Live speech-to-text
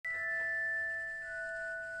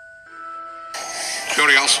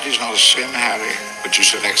Curiosity's not a sin, Harry, but you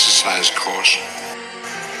should exercise caution.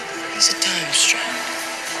 He's a time strand.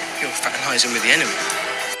 You're fraternizing with the enemy.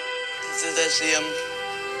 There's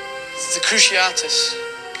the Cruciatus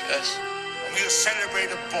curse. And we'll celebrate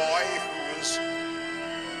a boy who was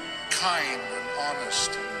kind and honest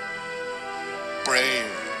and brave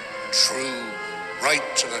and true, right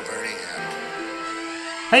to the very end.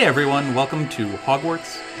 Hey everyone, welcome to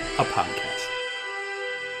Hogwarts, a podcast.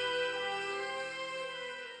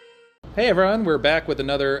 Hey everyone, we're back with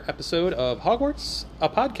another episode of Hogwarts, a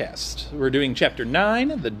podcast. We're doing Chapter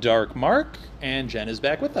 9, The Dark Mark, and Jen is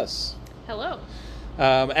back with us. Hello.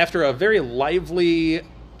 After a very lively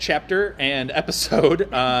chapter and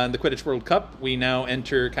episode on the Quidditch World Cup, we now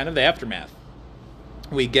enter kind of the aftermath.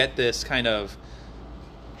 We get this kind of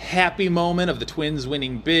happy moment of the twins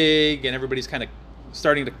winning big, and everybody's kind of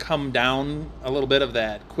starting to come down a little bit of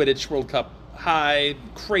that Quidditch World Cup high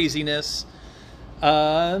craziness.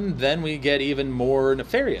 Then we get even more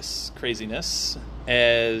nefarious craziness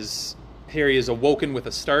as Harry is awoken with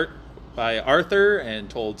a start by Arthur and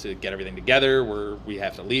told to get everything together. We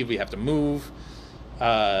have to leave, we have to move.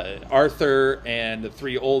 Arthur and the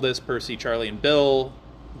three oldest, Percy, Charlie, and Bill,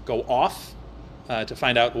 go off to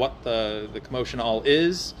find out what the commotion all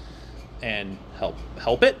is and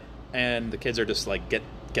help it. And the kids are just like, get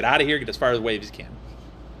out of here, get as far away as you can.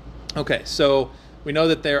 Okay, so we know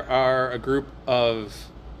that there are a group of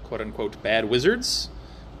quote-unquote bad wizards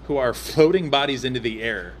who are floating bodies into the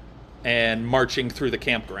air and marching through the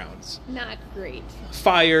campgrounds. Not great.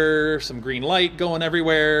 Fire, some green light going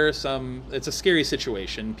everywhere, it's a scary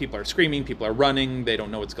situation. People are screaming, people are running, they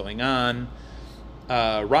don't know what's going on.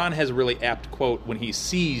 Ron has a really apt quote when he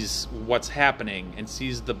sees what's happening and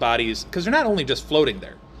sees the bodies, because they're not only just floating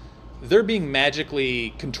there, they're being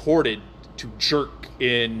magically contorted to jerk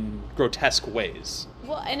in grotesque ways.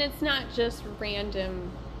 Well, and it's not just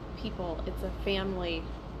random people, it's a family.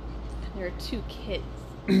 There are two kids.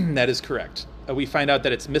 That is correct. We find out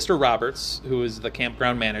that it's Mr. Roberts, who is the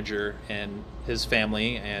campground manager, and his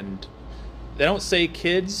family, and they don't say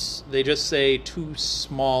kids, they just say two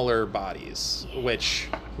smaller bodies, which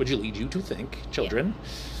would lead you to think children.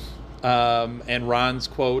 Yeah. And Ron's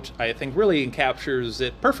quote, I think, really captures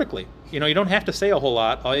it perfectly. You know, you don't have to say a whole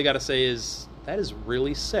lot. All you got to say is, that is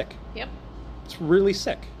really sick. Yep. It's really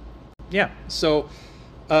sick. Yeah. So,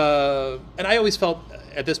 and I always felt,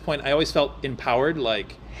 at this point, empowered.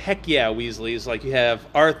 Like, heck yeah, Weasleys. Like, you have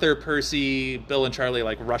Arthur, Percy, Bill, and Charlie,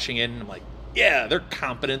 like, rushing in. I'm like, yeah, they're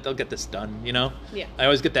competent. They'll get this done, you know? Yeah. I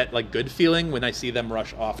always get that, like, good feeling when I see them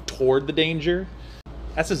rush off toward the danger.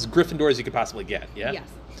 That's as Gryffindor as you could possibly get, yeah? Yes.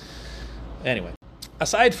 Anyway,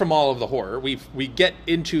 aside from all of the horror, we get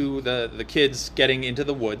into the kids getting into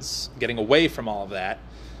the woods, getting away from all of that.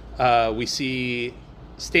 We see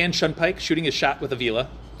Stan Shunpike shooting his shot with Avila,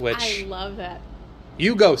 which... I love that.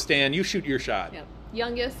 You go, Stan. You shoot your shot. Yep.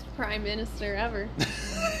 Youngest prime minister ever.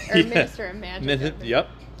 Or yeah. Minister of Magic. Yep.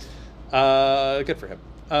 Good for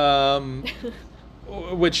him.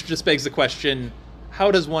 Which just begs the question, how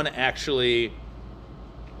does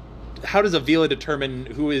Avila determine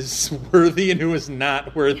who is worthy and who is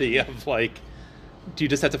not worthy of, like, do you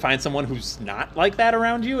just have to find someone who's not like that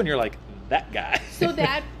around you and you're like, that guy? So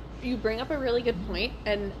that, you bring up a really good point,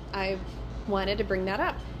 and I wanted to bring that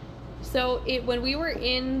up. So when we were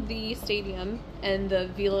in the stadium and the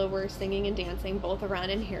Vila were singing and dancing, both Ron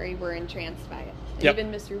and Harry were entranced by it. And yep.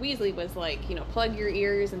 Even Mr. Weasley was like, you know, plug your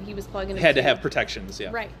ears, and he was plugging his Had to have protections, yeah.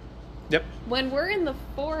 Right. Yep. When we're in the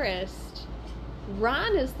forest,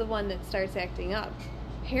 Ron is the one that starts acting up.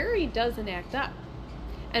 Harry doesn't act up.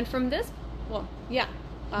 And from this, well, yeah.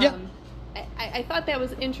 I thought that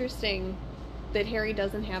was interesting that Harry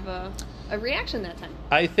doesn't have a reaction that time.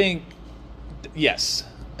 I think, yes,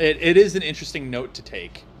 it is an interesting note to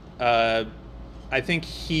take. I think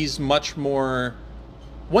he's much more,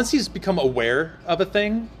 once he's become aware of a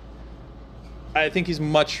thing, I think he's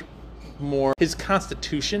much more, his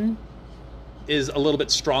constitution is a little bit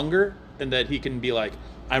stronger, and that he can be like,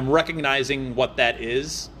 I'm recognizing what that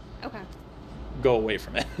is. Okay. Go away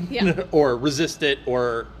from it. Yeah. Or resist it,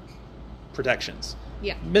 or protections.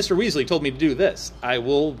 Yeah. Mr. Weasley told me to do this. I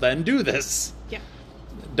will then do this. Yeah.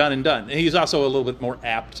 Done and done. And he's also a little bit more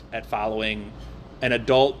apt at following an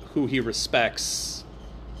adult who he respects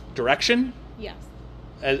direction. Yes.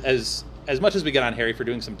 As much as we get on Harry for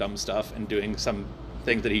doing some dumb stuff and doing some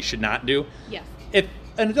things that he should not do. Yes. If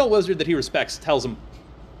an adult wizard that he respects tells him,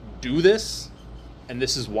 do this, and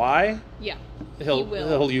this is why, yeah,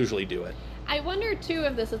 he'll usually do it. I wonder too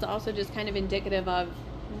if this is also just kind of indicative of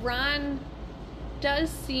Ron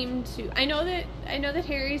does seem to. I know that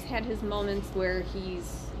Harry's had his moments where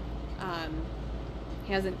he's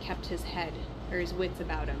hasn't kept his head or his wits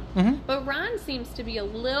about him. Mm-hmm. But Ron seems to be a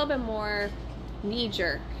little bit more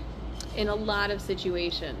knee-jerk in a lot of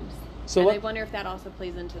situations. So and let- I wonder if that also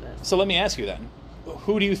plays into this. So let me ask you then,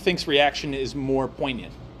 who do you think's reaction is more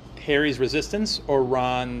poignant? Harry's resistance or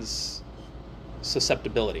Ron's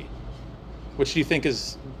susceptibility? Which do you think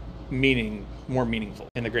is more meaningful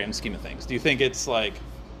in the grand scheme of things? Do you think it's like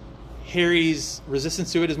Harry's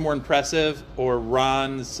resistance to it is more impressive, or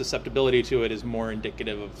Ron's susceptibility to it is more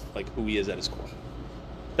indicative of like who he is at his core?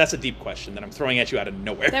 That's a deep question that I'm throwing at you out of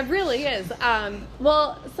nowhere. That really is. I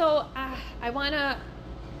want to...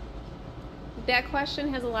 That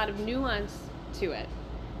question has a lot of nuance to it.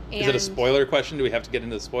 Is it a spoiler question? Do we have to get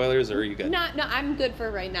into the spoilers, or are you good? No, I'm good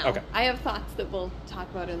for right now. Okay. I have thoughts that we'll talk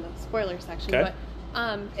about in the spoiler section. Okay.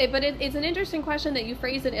 But it's an interesting question that you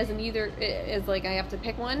phrase it as as like I have to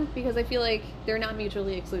pick one, because I feel like they're not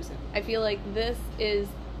mutually exclusive. I feel like this is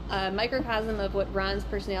a microcosm of what Ron's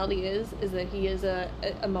personality is that he is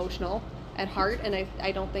emotional at heart, and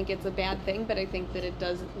I don't think it's a bad thing, but I think that it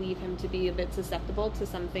does leave him to be a bit susceptible to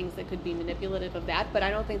some things that could be manipulative of that. But I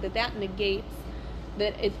don't think that negates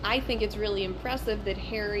that. I think it's really impressive that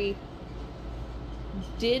Harry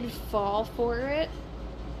did fall for it,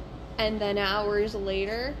 and then hours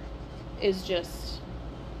later is just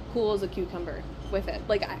cool as a cucumber with it.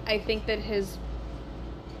 Like, I think that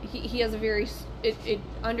he has a very, it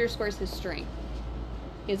underscores his strength.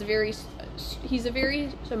 He's a very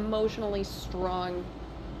emotionally strong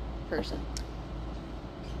person.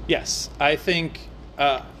 Yes, I think...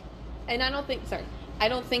 and I don't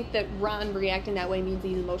think that Ron reacting that way means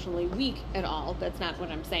he's emotionally weak at all. That's not what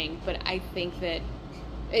I'm saying. But I think that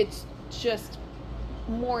it's just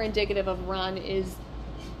more indicative of Ron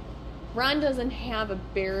doesn't have a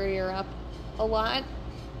barrier up a lot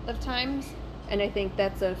of times. And I think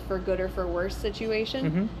that's a for good or for worse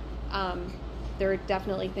situation. Mm-hmm. There are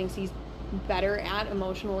definitely things he's better at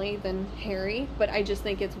emotionally than Harry. But I just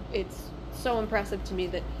think it's so impressive to me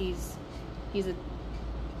that he's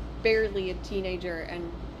barely a teenager,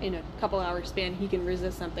 and in a couple hour span he can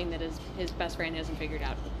resist something that his best friend hasn't figured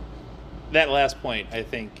out. That last point, I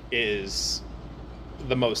think, is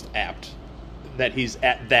the most apt. That he's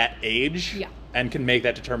at that age, yeah, and can make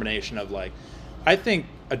that determination of, like... I think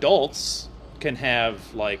adults can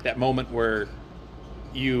have, like, that moment where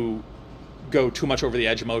you go too much over the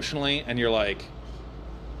edge emotionally, and you're like,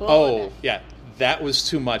 yeah, that was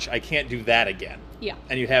too much. I can't do that again. Yeah.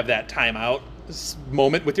 And you have that time out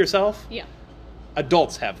moment with yourself. Yeah.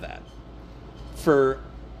 Adults have that.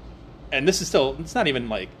 And this is still, it's not even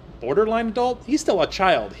like borderline adult. He's still a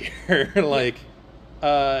child here. Like,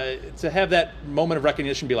 to have that moment of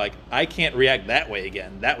recognition, be like, I can't react that way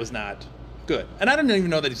again. That was not good. And I don't even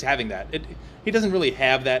know that he's having that. He doesn't really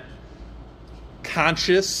have that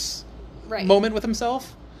conscious moment with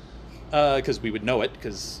himself, because we would know it,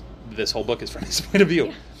 because this whole book is from his point of view.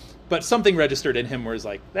 Yeah. But something registered in him where he's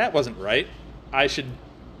like, that wasn't right. I should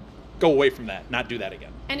go away from that, not do that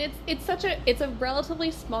again. And it's a relatively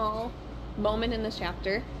small moment in this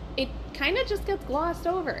chapter. It kind of just gets glossed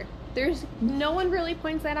over. No one really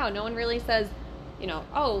points that out. No one really says,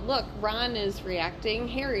 oh, look, Ron is reacting,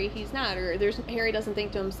 Harry, he's not. Or Harry doesn't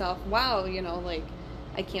think to himself, wow, like,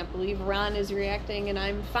 I can't believe Ron is reacting and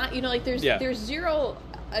I'm fine. There's zero,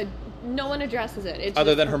 no one addresses it. It's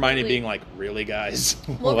other than Hermione being like, really, guys?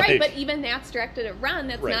 Well, right, but even that's directed at Ron.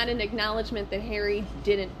 That's not an acknowledgement that Harry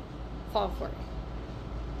didn't fall for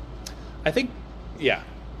it. I think, yeah.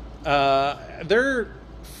 Their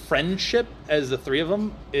friendship as the three of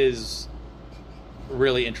them is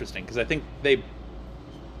really interesting, because I think they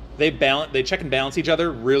check and balance each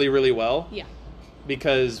other really, really well. Yeah.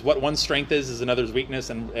 Because what one's strength is another's weakness,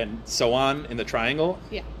 and so on in the triangle.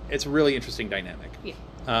 Yeah. It's a really interesting dynamic. Yeah.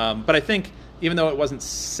 But I think, even though it wasn't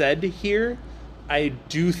said here, I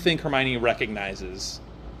do think Hermione recognizes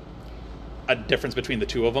a difference between the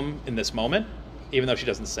two of them in this moment, even though she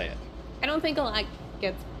doesn't say it. I don't think a lot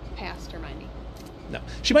gets past Hermione. No.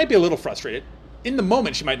 She might be a little frustrated. In the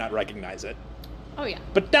moment, she might not recognize it. Oh, yeah.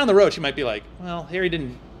 But down the road, she might be like, well, Harry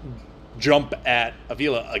didn't jump at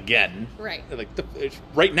Avila again. Right. Like,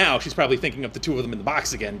 right now, she's probably thinking of the two of them in the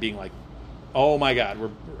box again, being like, oh my god,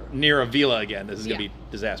 we're near Avila again. This is going to be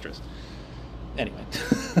disastrous. Anyway.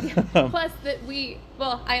 Plus,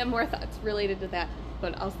 I have more thoughts related to that,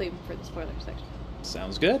 but I'll save them for the spoiler section.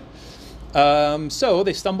 Sounds good. So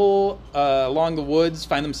they stumble along the woods,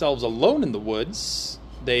 find themselves alone in the woods.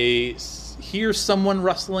 They hear someone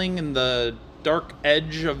rustling in the dark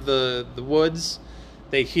edge of the woods.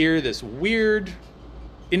 They hear this weird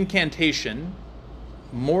incantation,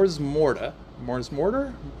 Mors Morta. Mors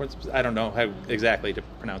Mortar? I don't know how exactly to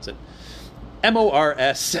pronounce it.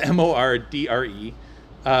 Morsmordre,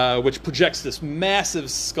 which projects this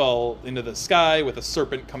massive skull into the sky with a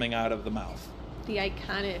serpent coming out of the mouth. The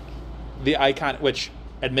icon, which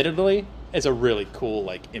admittedly is a really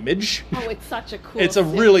cool image. Oh, it's such a cool. It's a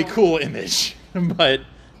really cool image, but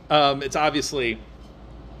it's obviously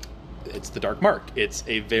it's the Dark Mark. It's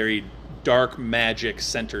a very dark magic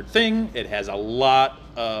centered thing. It has a lot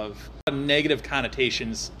of negative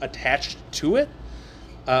connotations attached to it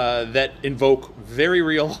that invoke very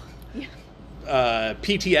real.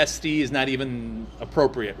 PTSD is not even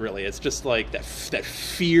appropriate, really. It's just like that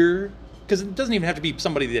fear, because it doesn't even have to be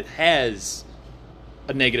somebody that has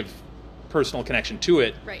a negative personal connection to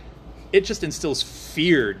it. Right. It just instills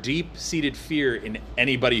fear, deep-seated fear in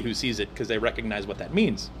anybody who sees it, because they recognize what that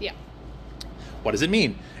means. Yeah. What does it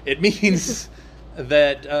mean? It means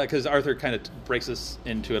that, because Arthur kind of breaks this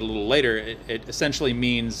into it a little later, it essentially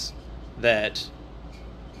means that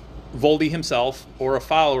Voldy himself, or a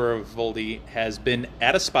follower of Voldy, has been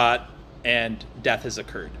at a spot and death has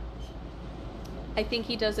occurred. I think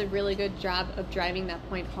he does a really good job of driving that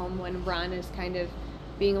point home when Ron is kind of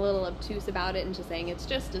being a little obtuse about it and just saying, it's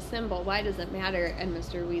just a symbol, why does it matter? And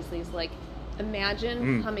Mr. Weasley's like,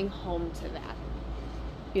 imagine coming home to that.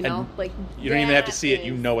 You know? And you don't even have to see it,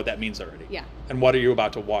 you know what that means already. Yeah. And what are you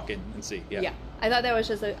about to walk in and see? Yeah. I thought that was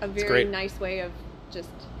just a very nice way of just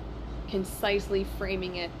concisely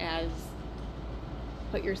framing it as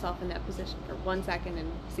put yourself in that position for 1 second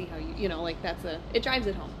and see how it drives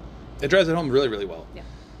it home. It drives it home really, really well.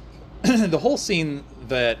 Yeah. The whole scene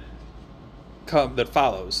that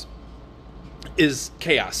follows is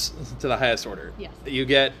chaos to the highest order. Yes. You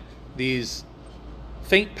get these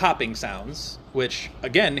faint popping sounds, which,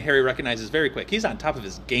 again, Harry recognizes very quick. He's on top of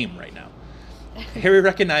his game right now. Harry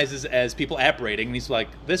recognizes as people apparating, and he's like,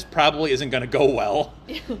 this probably isn't going to go well,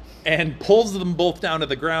 and pulls them both down to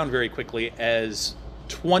the ground very quickly as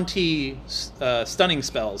 20 stunning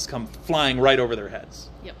spells come flying right over their heads.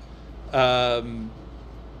 Yep.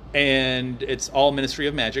 And it's all Ministry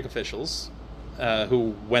of Magic officials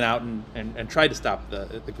who went out and tried to stop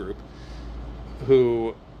the group,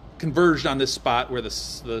 who converged on this spot where the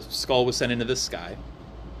skull was sent into the sky.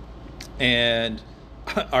 And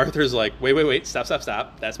Arthur's like, wait, stop.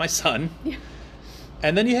 That's my son. Yeah.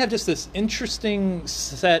 And then you have just this interesting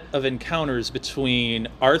set of encounters between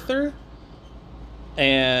Arthur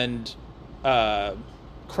and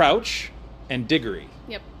Crouch and Diggory.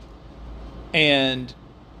 Yep. And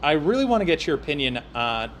I really want to get your opinion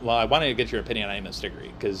on... Well, I wanted to get your opinion on Amos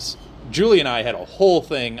Diggory, because Julie and I had a whole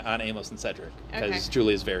thing on Amos and Cedric, because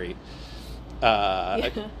Julie is very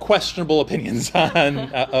questionable opinions on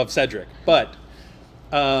of Cedric. But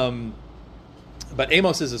Amos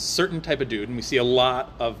is a certain type of dude, and we see a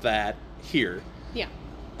lot of that here. Yeah.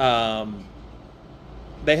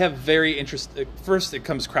 They have very interesting... First, it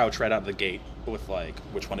comes Crouch right out of the gate with,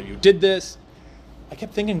 which one of you did this? I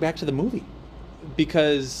kept thinking back to the movie,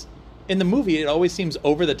 because in the movie, it always seems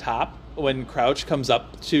over the top when Crouch comes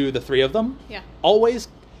up to the three of them. Yeah. Always,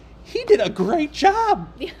 he did a great job.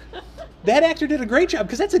 Yeah. That actor did a great job,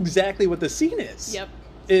 because that's exactly what the scene is. Yep.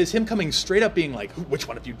 Is him coming straight up being like, which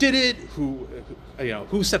one of you did it? Who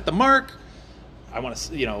set the mark? I want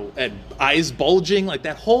to, and eyes bulging, like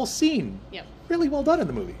that whole scene. Yep. Really well done in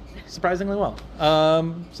the movie. Surprisingly well.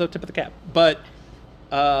 So tip of the cap. But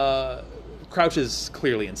Crouch is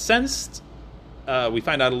clearly incensed. We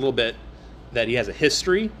find out a little bit that he has a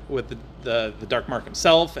history with the Dark Mark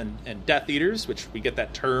himself and Death Eaters, which we get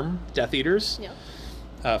that term, Death Eaters.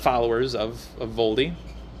 Yep. Followers of Voldy.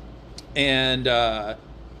 And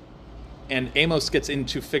Amos gets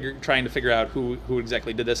into trying to figure out who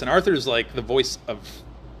exactly did this. And Arthur's like the voice of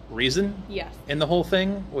reason in the whole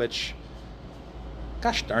thing, which,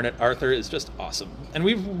 gosh darn it, Arthur is just awesome. And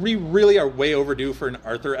we really are way overdue for an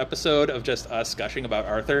Arthur episode of just us gushing about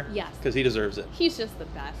Arthur. Yes. Because he deserves it. He's just the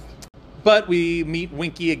best. But we meet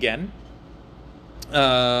Winky again,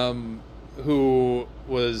 who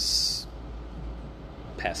was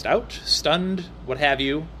passed out, stunned, what have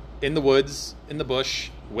you, in the woods, in the bush,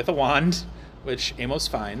 with a wand, which Amos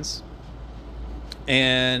finds.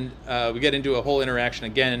 And we get into a whole interaction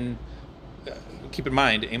again. Keep in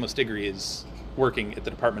mind, Amos Diggory is working at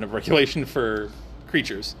the Department of Regulation for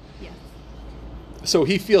Creatures. Yes. So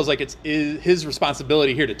he feels like it's his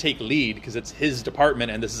responsibility here to take lead, because it's his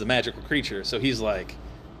department and this is a magical creature. So he's like,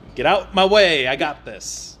 get out my way, I got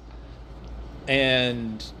this.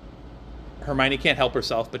 And Hermione can't help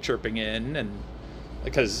herself but chirping in, and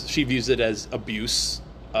because she views it as abuse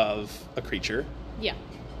of a creature. Yeah.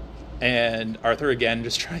 And Arthur again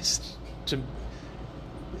just tries to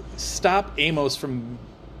stop Amos from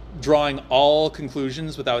drawing all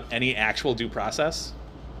conclusions without any actual due process.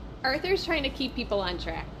 Arthur's trying to keep people on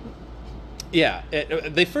track. Yeah,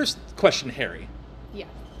 they first question Harry. Yeah.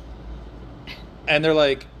 And they're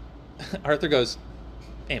like, Arthur goes,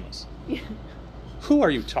 Amos, who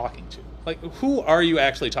are you talking to? Like, who are you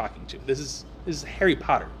actually talking to? This is Harry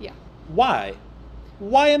Potter. Yeah. Why?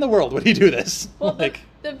 Why in the world would he do this? Well, like,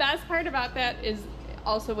 the best part about that is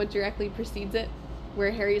also what directly precedes it,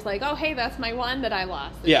 where Harry's like, oh, hey, that's my wand that I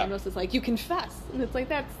lost. And Yeah. Amos is like, you confess. And it's like,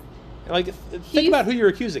 think about who you're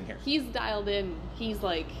accusing here. He's dialed in. He's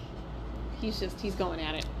like, he's going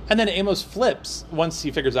at it. And then Amos flips once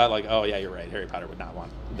he figures out, like, oh, yeah, you're right. Harry Potter would not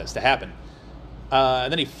want this to happen.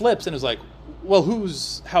 And then he flips and is like, well,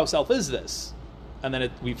 whose house elf is this? And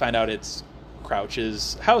then we find out it's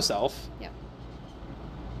Crouch's house elf. Yeah.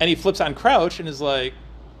 And he flips on Crouch and is like,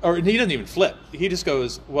 or he doesn't even flip. He just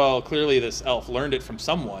goes, well, clearly this elf learned it from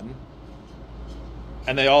someone.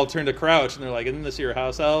 And they all turn to Crouch and they're like, isn't this your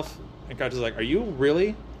house elf? And Crouch is like, are you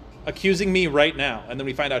really accusing me right now? And then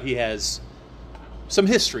we find out he has some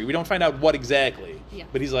history. We don't find out what exactly. Yeah.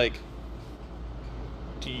 But he's like,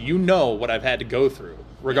 do you know what I've had to go through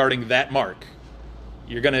regarding that mark?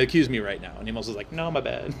 You're going to accuse me right now. And Amos is like, no, my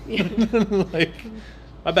bad. Yeah. Like,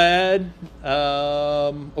 my bad.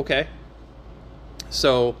 Okay.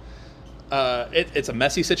 So, it's a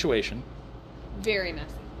messy situation. Very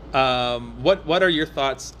messy. What are your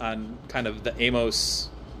thoughts on kind of the Amos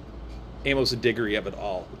Diggory of it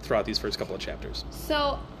all throughout these first couple of chapters?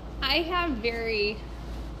 So, I have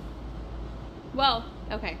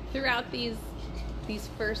throughout these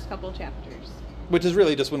first couple chapters. Which is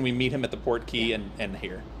really just when we meet him at the port key and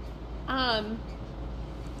here.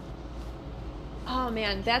 Oh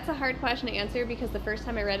man, that's a hard question to answer because the first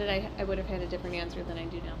time I read it, I would have had a different answer than I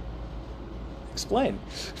do now. Explain.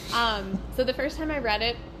 So the first time I read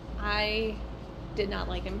it, I did not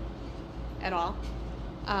like him at all.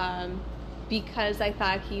 Because I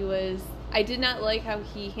thought I did not like how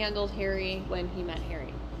he handled Harry when he met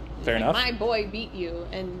Harry. Fair like, enough. My boy beat you,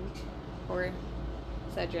 and poor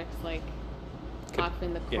Cedric's like off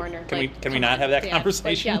in the corner. Can we not have that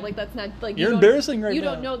conversation? That's not like you're embarrassing right now. You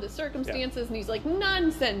don't know the circumstances, and he's like,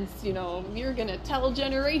 nonsense. You're gonna tell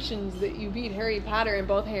generations that you beat Harry Potter, and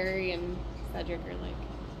both Harry and Cedric are like,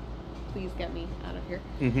 please get me out of here.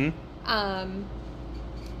 Mm-hmm.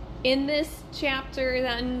 In this chapter,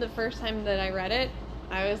 then the first time that I read it,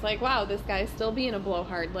 I was like, wow, this guy's still being a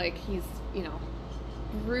blowhard. Like he's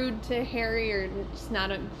rude to Harry, or just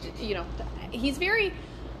not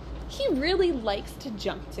he really likes to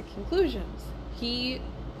jump to conclusions. He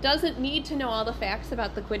doesn't need to know all the facts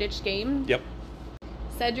about the Quidditch game. Yep.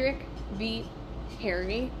 Cedric beat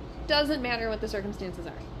Harry. Doesn't matter what the circumstances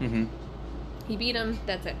are. Mm-hmm. He beat him.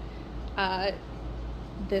 That's it.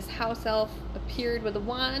 This house elf appeared with a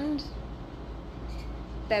wand.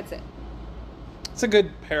 That's it. It's a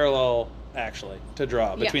good parallel, actually, to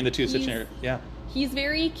draw between the two situations. Yeah. He's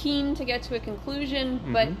very keen to get to a conclusion,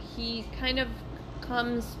 but he kind of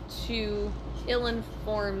comes to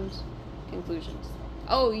ill-informed conclusions.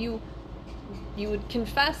 Oh, you would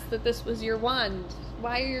confess that this was your wand.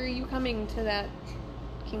 Why are you coming to that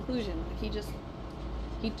conclusion? He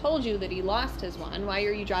told you that he lost his wand. Why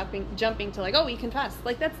are you jumping to like, oh, he confessed?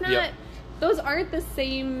 Like, that's not... Yep. Those aren't the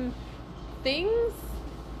same things,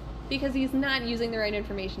 because he's not using the right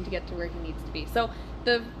information to get to where he needs to be. So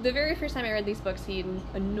the very first time I read these books, he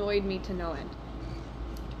annoyed me to no end.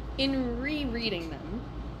 In rereading them,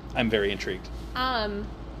 I'm very intrigued. I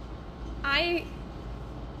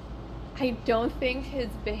don't think his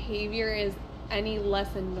behavior is any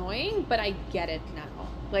less annoying, but I get it now.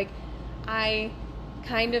 Like, I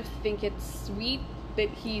kind of think it's sweet that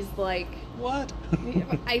he's like, what?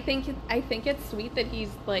 I think it's sweet that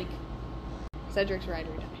he's like, Cedric's ride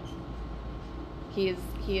or die. He is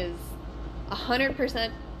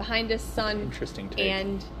 100% behind his son. Interesting take.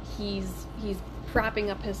 And he's propping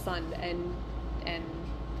up his son and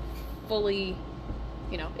fully,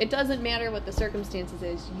 it doesn't matter what the circumstances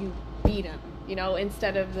is, you beat him,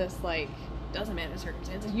 instead of this like, doesn't matter the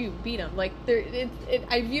circumstances, you beat him. Like,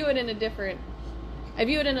 I view it in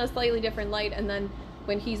a slightly different light. And then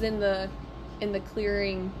when he's in the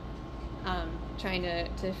clearing, trying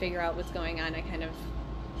to figure out what's going on,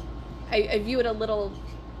 I view it a little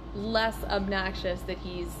less obnoxious that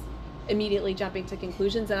he's immediately jumping to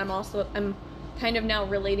conclusions. And I'm kind of now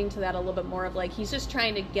relating to that a little bit more of like, he's just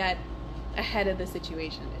trying to get ahead of the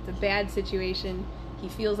situation. It's a bad situation. He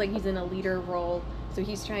feels like he's in a leader role, so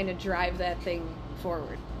he's trying to drive that thing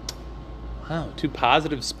forward. Wow, 2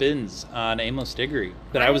 positive spins on Amos Diggory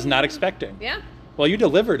that I was not expecting. Yeah. Well, you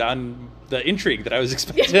delivered on the intrigue that I was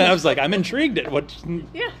expecting. I was like, I'm intrigued at what...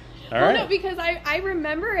 Yeah. All Well, right. no, because I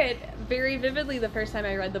remember it very vividly the first time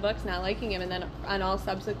I read the books, not liking him, and then on all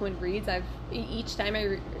subsequent reads, each time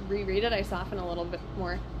I reread it, I soften a little bit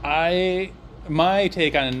more. My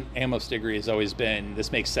take on Amos Diggory has always been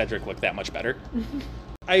this makes Cedric look that much better.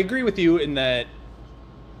 I agree with you in that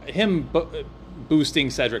him boosting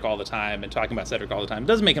Cedric all the time and talking about Cedric all the time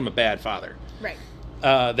doesn't make him a bad father. Right.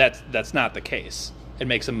 That's not the case. It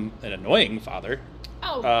makes him an annoying father.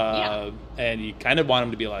 Oh, yeah. And you kind of want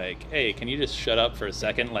him to be like, hey, can you just shut up for a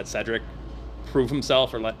second and let Cedric prove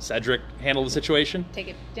himself, or let Cedric handle the situation? Take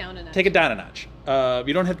it down a notch. Take it down a notch.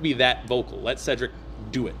 You don't have to be that vocal. Let Cedric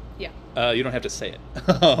do it. Yeah. You don't have to say it.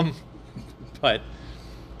 But it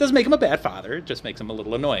doesn't make him a bad father. It just makes him a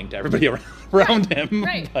little annoying to everybody around him.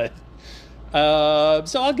 Right. But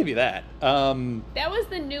so I'll give you that. That was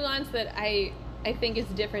the nuance that I think is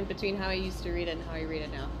different between how I used to read it and how I read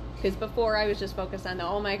it now. Because before I was just focused on the,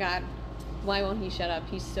 oh my god, why won't he shut up?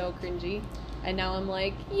 He's so cringy. And now I'm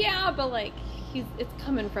like, yeah, but like, it's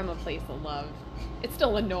coming from a place of love. It's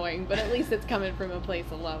still annoying, but at least it's coming from a place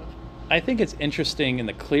of love. I think it's interesting in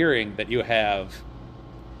the clearing that you have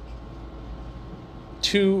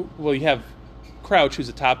you have Crouch, who's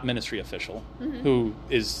a top ministry official, who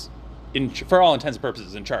is, for all intents and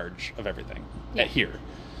purposes, in charge of everything here,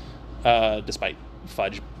 despite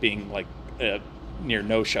Fudge being like a near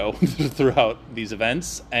no-show throughout these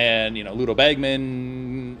events, and Ludo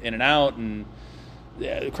Bagman in and out, and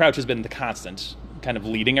Crouch has been the constant, kind of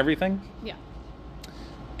leading everything. Yeah.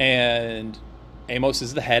 And Amos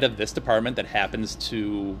is the head of this department that happens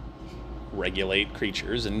to regulate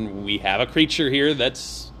creatures, and we have a creature here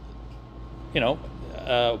that's,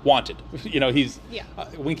 wanted.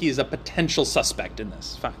 Winky is a potential suspect in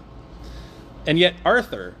this. Fine. And yet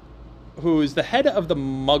Arthur, who is the head of the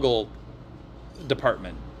Muggle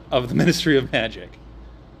department of the Ministry of Magic,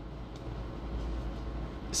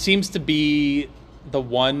 seems to be the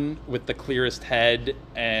one with the clearest head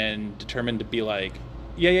and determined to be like,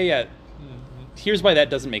 yeah, here's why that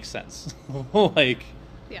doesn't make sense. Like,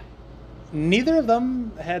 yeah, neither of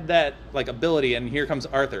them had that like ability, and here comes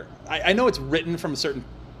Arthur. I know it's written from a certain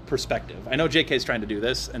perspective. I know JK's trying to do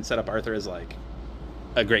this and set up Arthur as like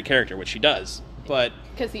a great character, which she does, but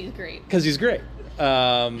because he's great.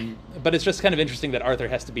 But it's just kind of interesting that Arthur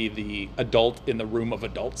has to be the adult in the room of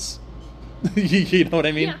adults. You know what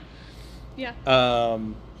I mean? Yeah.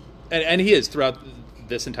 And he is throughout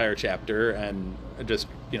this entire chapter, and just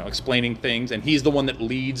explaining things, and he's the one that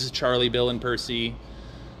leads Charlie, Bill, and Percy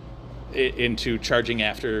into charging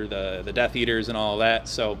after the Death Eaters and all of that.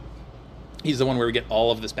 So he's the one where we get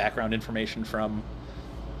all of this background information from.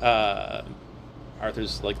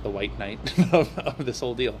 Arthur's like the White Knight of this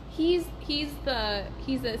whole deal. He's a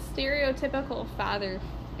stereotypical father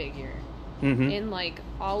figure in like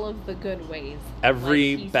all of the good ways.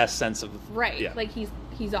 Every like best sense of right. Yeah. Like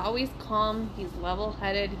he's always calm. He's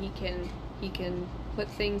level-headed. He can put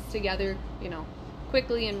things together,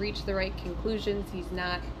 quickly and reach the right conclusions. He's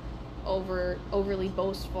not overly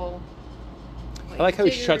boastful. I like how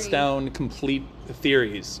he shuts down complete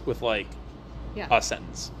theories with like a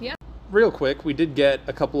sentence. Yeah. Real quick, we did get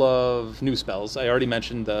a couple of new spells. I already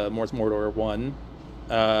mentioned the Mors Mordor one.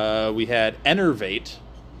 We had Enervate.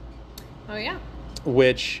 Oh, yeah.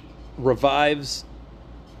 Which revives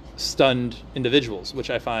stunned individuals, which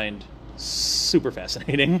I find super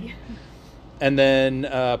fascinating. Yeah. And then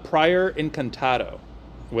Prior Incantado,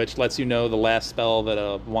 which lets you know the last spell that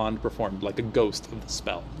a wand performed, like a ghost of the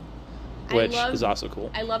spell, which is also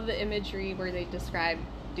cool. I love the imagery where they describe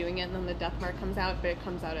doing it, and then the death mark comes out, but it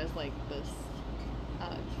comes out as like this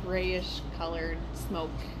grayish colored smoke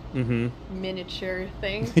miniature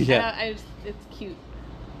thing. Yeah. It's cute.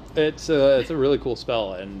 It's a really cool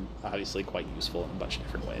spell, and obviously quite useful in a bunch of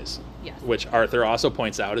different ways. Yes. Which Arthur also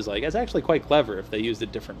points out is like, it's actually quite clever if they used a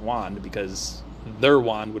different wand, because their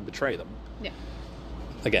wand would betray them. Yeah.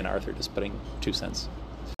 Again, Arthur just putting 2 cents.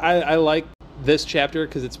 I like this chapter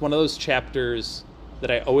because it's one of those chapters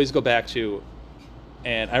that I always go back to.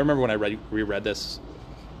 And I remember when I reread this,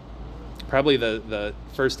 probably the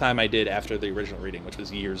first time I did after the original reading, which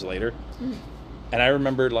was years later. Mm-hmm. And I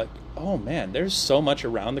remembered like, oh man, there's so much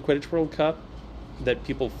around the Quidditch World Cup that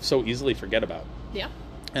people so easily forget about. Yeah.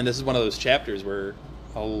 And this is one of those chapters where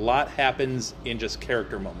a lot happens in just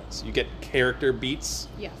character moments. You get character beats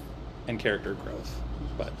and character growth.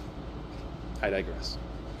 But I digress.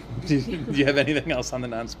 Do you have anything else on the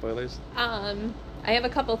non-spoilers? I have a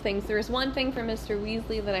couple things. There was one thing for Mr.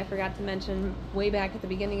 Weasley that I forgot to mention way back at the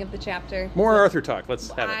beginning of the chapter. More Arthur talk.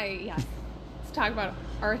 Let's have it. Yes. Let's talk about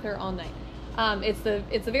Arthur all night. It's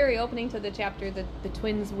the very opening to the chapter that the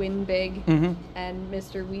twins win big, and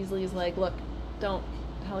Mr. Weasley's like, look, don't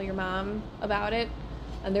tell your mom about it.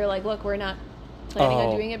 And they're like, look, we're not planning on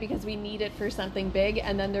Oh. doing it because we need it for something big.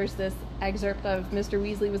 And then there's this excerpt of Mr.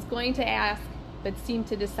 Weasley was going to ask, but seemed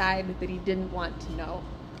to decide that he didn't want to know.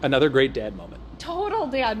 Another great dad moment. Total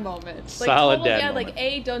dad moment. Solid total dad Like, moment.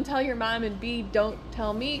 A, don't tell your mom, and B, don't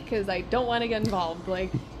tell me because I don't want to get involved.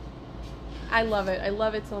 Like, I love it. I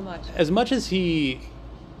love it so much. As much as he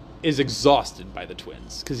is exhausted by the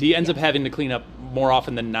twins, because he ends up having to clean up more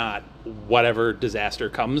often than not whatever disaster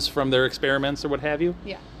comes from their experiments or what have you.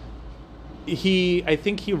 Yeah. I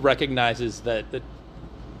think he recognizes that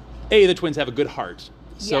A, the twins have a good heart.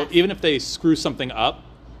 So Yes. even if they screw something up,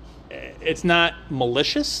 it's not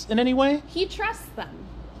malicious in any way. He trusts them.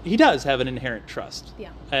 He does have an inherent trust. Yeah.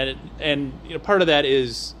 And you know, part of that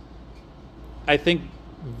is, I think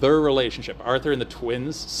their relationship, Arthur and the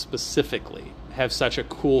twins specifically, have such a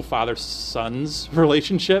cool father-son's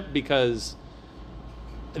relationship because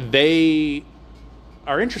they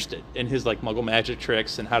are interested in his like muggle magic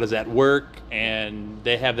tricks and how does that work, and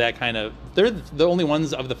they have that kind of, they're the only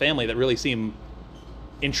ones of the family that really seem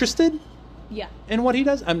interested Yeah. in what he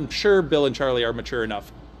does. I'm sure Bill and Charlie are mature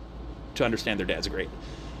enough to understand their dad's great,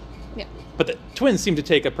 Yeah. but the twins seem to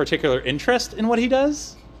take a particular interest in what he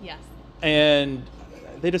does, Yes. and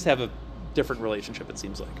they just have a different relationship, it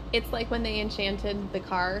seems like. It's like when they enchanted the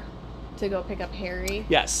car to go pick up Harry.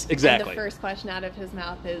 Yes, And exactly. the first question out of his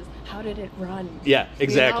mouth is, how did it run? Yeah,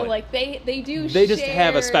 exactly. You know, like they do They just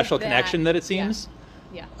have a share special connection that it seems.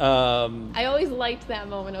 Yeah. Um, I always liked that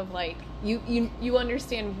moment of like, you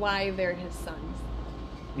understand why they're his sons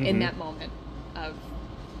in Mhm. that moment of,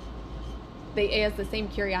 it has the same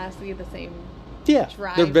curiosity, the same yeah,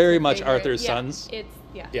 drive. they're very to much figure it- Arthur's yeah, sons.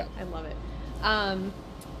 Yeah, I love it.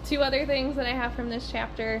 Two other things that I have from this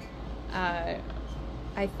chapter.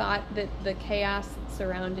 I thought that the chaos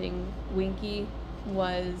surrounding Winky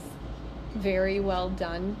was very well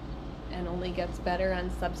done and only gets better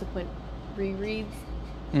on subsequent rereads.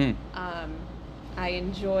 Mm. I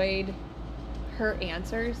enjoyed her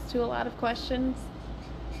answers to a lot of questions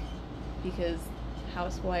because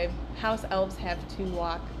house elves have to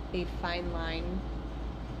walk a fine line,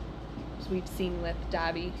 as we've seen with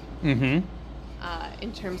Dobby, Mm-hmm.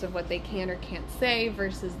 in terms of what they can or can't say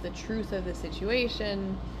versus the truth of the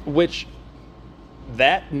situation. Which,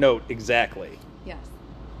 that note exactly Yes.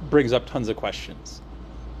 brings up tons of questions.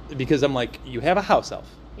 Because I'm like, you have a house elf,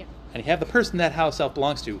 Yeah. and you have the person that house elf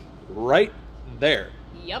belongs to right there.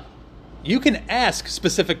 Yep. You can ask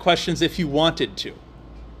specific questions if you wanted to.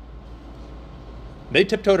 They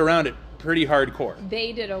tiptoed around it pretty hardcore.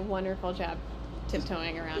 They did a wonderful job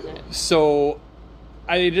tiptoeing around it. So,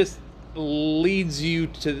 it just leads you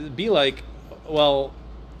to be like, well,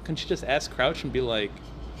 couldn't you just ask Crouch and be like,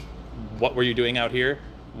 what were you doing out here?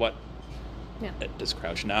 What? Yeah. Does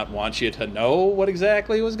Crouch not want you to know what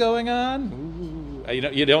exactly was going on? Ooh,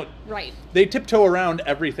 you don't. Right. They tiptoe around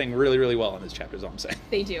everything really, really well in this chapter, is all I'm saying.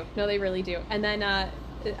 They do. No, they really do. And then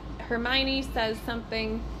Hermione says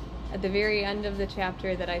something at the very end of the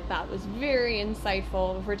chapter that I thought was very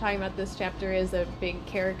insightful. If we're talking about this chapter is a big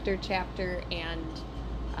character chapter and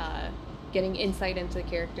getting insight into the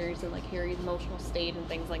characters and like Harry's emotional state and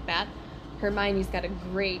things like that, Hermione's got a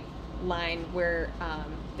great line where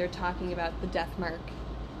they're talking about the death mark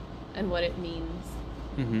and what it means.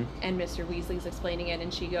 Mm-hmm. And Mr. Weasley's explaining it,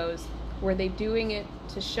 and she goes, were they doing it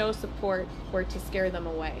to show support or to scare them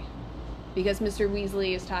away? Because Mr.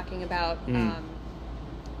 Weasley is talking about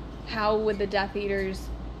how would the Death Eaters...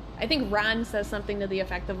 I think Ron says something to the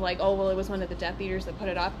effect of like, oh, well, it was one of the Death Eaters that put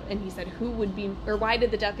it up. And he said, who would be... Or why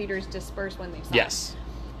did the Death Eaters disperse when they saw Yes.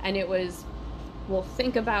 it? And it was, well,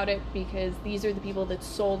 think about it, because these are the people that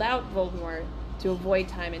sold out Voldemort to avoid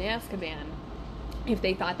time in Azkaban. If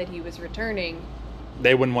they thought that he was returning...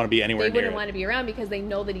 They wouldn't want to be anywhere They near wouldn't it. want to be around because they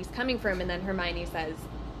know that he's coming for him. And then Hermione says,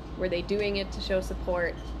 were they doing it to show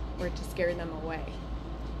support or to scare them away?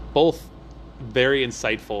 Both very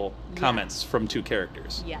insightful comments from two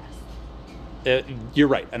characters. Yes. You're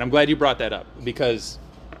right, and I'm glad you brought that up because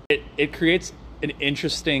it creates an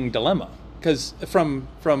interesting dilemma. Because from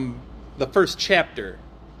the first chapter,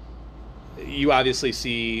 you obviously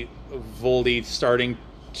see Voldy starting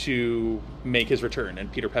to make his return,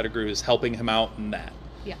 and Peter Pettigrew is helping him out in that.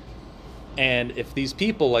 Yeah. And if these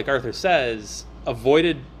people, like Arthur says,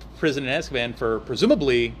 avoided prison in Azkaban for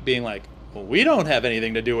presumably being like, well, we don't have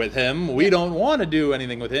anything to do with him. We don't want to do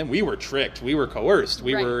anything with him. We were tricked. We were coerced.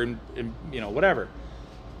 We Right. were, whatever.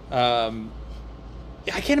 I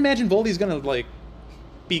can't imagine Voldy's going to, like,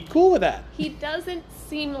 be cool with that. He doesn't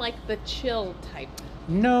seem like the chill type.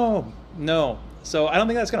 No. So I don't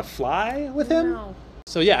think that's going to fly with him. No.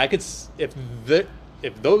 So yeah, I could, if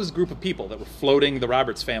if those group of people that were floating the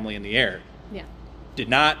Roberts family in the air Yeah. did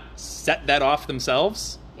not set that off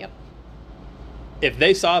themselves, Yep. if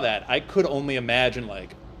they saw that, I could only imagine,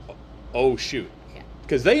 like, oh, shoot. Yeah.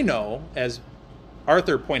 Because they know, as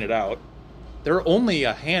Arthur pointed out, there are only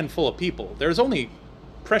a handful of people. There's only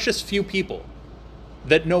precious few people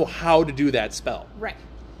that know how to do that spell. Right.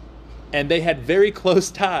 And they had very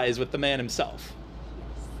close ties with the man himself.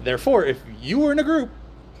 Therefore, if you were in a group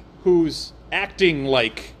who's acting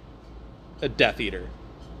like a Death Eater,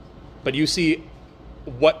 but you see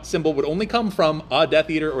what symbol would only come from a Death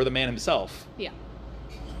Eater or the man himself, Yeah.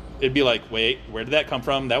 it'd be like, wait, where did that come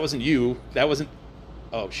from? That wasn't you. That wasn't...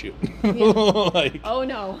 Oh, shoot. Yeah. Like, Oh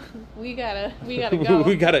no, we gotta go.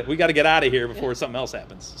 we gotta get out of here before something else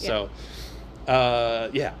happens. Yeah. So,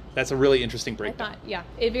 yeah, that's a really interesting I breakdown. thought, yeah,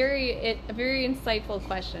 a very insightful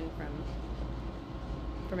question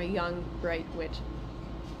from a young, bright witch.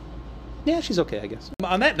 Yeah, she's okay, I guess.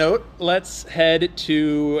 On that note, let's head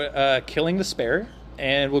to Killing the Spare,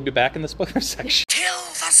 and we'll be back in the spoiler section. Kill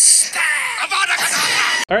the spare!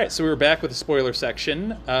 All right, so we were back with the spoiler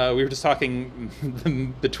section. We were just talking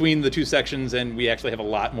between the two sections, and we actually have a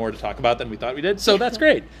lot more to talk about than we thought we did, so that's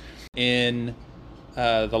great. In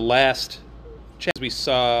the last chapter, we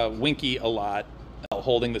saw Winky a lot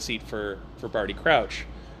holding the seat for Barty Crouch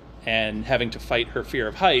and having to fight her fear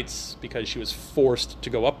of heights because she was forced to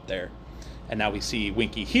go up there. And now we see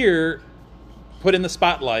Winky here put in the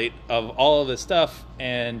spotlight of all of this stuff,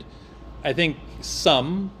 and I think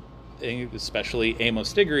some, especially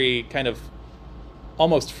Amos Diggory, kind of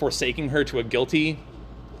almost forsaking her to a guilty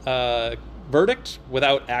verdict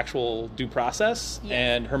without actual due process. Yes.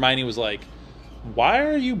 And Hermione was like, why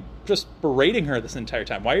are you just berating her this entire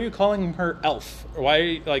time? Why are you calling her elf? Or why are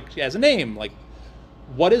you, like, as a name? Like,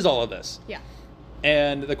 what is all of this? Yeah.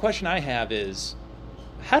 And the question I have is,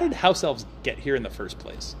 how did house elves get here in the first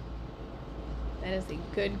place? That is a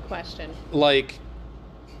good question. Like,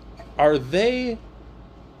 are they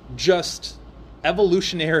just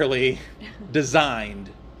evolutionarily designed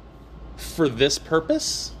for this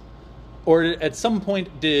purpose? Or at some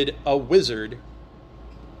point did a wizard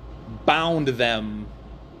bound them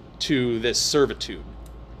to this servitude?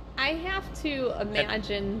 I have to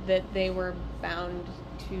imagine that they were bound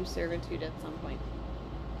to servitude at some point.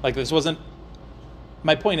 Like, this wasn't...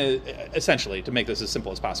 My point is, essentially, to make this as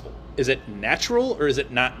simple as possible, is it natural or is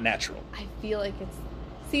it not natural? I feel like it's...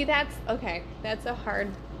 See, that's... Okay, that's a hard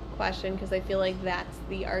question, because I feel like that's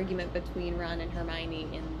the argument between Ron and Hermione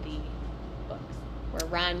in the books. Where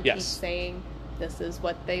Ron Yes. keeps saying, this is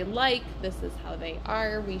what they like, this is how they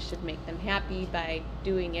are, we should make them happy by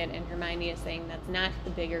doing it, and Hermione is saying that's not the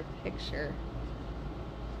bigger picture.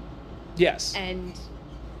 Yes. And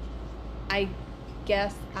I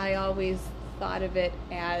guess I always thought of it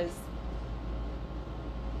as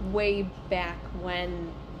way back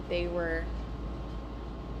when they were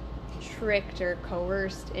tricked or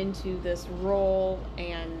coerced into this role,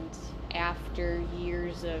 and after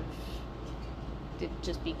years of it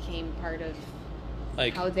just became part of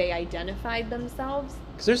Like, how they identified themselves.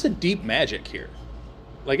 because there's a deep magic here.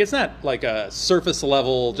 Like, it's not like a surface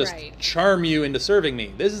level, just Right. charm you into serving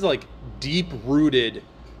me. This is like deep rooted.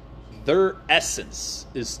 Their essence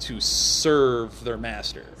is to serve their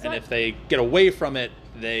master. So- And if they get away from it,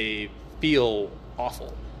 they feel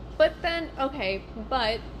awful. But then, okay,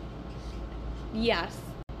 but yes.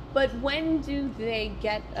 But when do they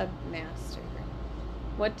get a master?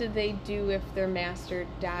 What do they do if their master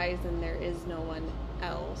dies and there is no one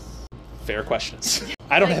else? Fair questions.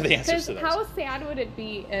 I don't have the answers 'cause to those. How sad would it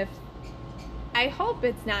be if... I hope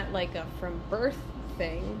it's not like a from birth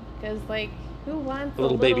thing, because like, who wants A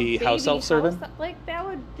little baby house elf servant? Like, that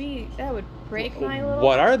would break my little...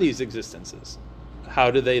 What are these existences?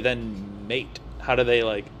 How do they then mate? How do they,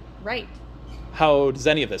 like... Right. How does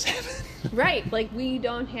any of this happen? Right. Like, we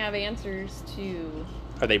don't have answers to...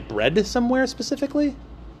 Are they bred somewhere specifically?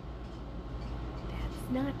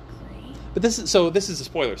 That's not great. But this is a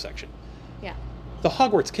spoiler section. Yeah. The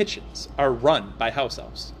Hogwarts kitchens are run by house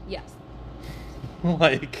elves. Yes.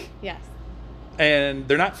 Like, Yes. and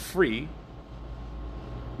they're not free.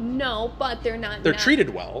 No, but they're not... They're not-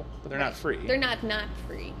 treated well, but they're not Right. free. They're not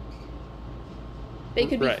free. They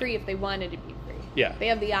could be Right. free if they wanted to be free. Yeah. They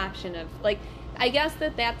have the option of, like, I guess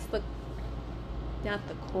that's the, not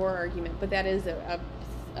the core argument, but that is a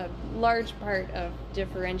large part of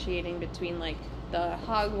differentiating between, like, the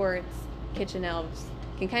Hogwarts kitchen elves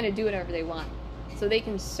can kind of do whatever they want. So they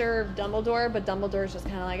can serve Dumbledore, but Dumbledore's just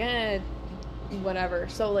kind of like, whatever.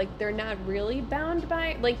 So, like, they're not really bound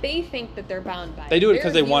by, like, they think that they're bound by They do it They're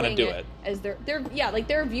 'cause they wanna viewing do it. as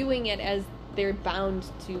they're viewing it as they're bound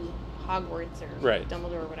to Hogwarts or Right.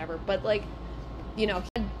 Dumbledore or whatever. But, like, you know,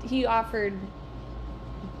 he offered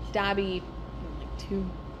Dobby like 2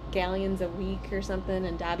 galleons a week or something,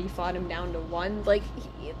 and Dobby fought him down to 1. Like,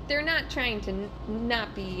 they're not trying to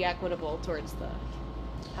not be equitable towards the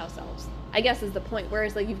house elves, I guess, is the point.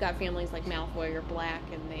 Whereas, like, you've got families like Malfoy or Black,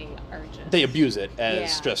 and they are just... They abuse it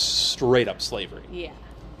as Yeah. just straight up slavery. Yeah.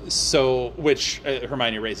 So, which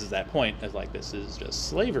Hermione raises that point as, like, this is just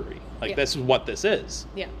slavery. Like, Yeah. this is what this is.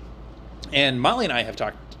 Yeah. And Molly and I have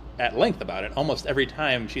talked at length about it almost every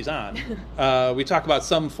time she's on. We talk about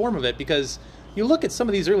some form of it because you look at some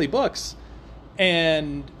of these early books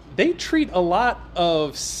and they treat a lot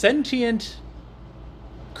of sentient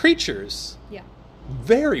creatures Yeah.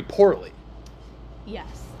 very poorly. Yes.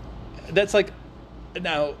 That's like,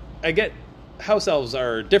 now, I get house elves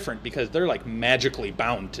are different because they're like magically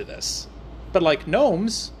bound to this. But like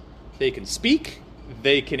gnomes, they can speak,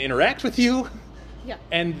 they can interact with you, Yeah.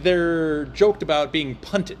 and they're joked about being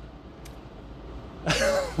punted.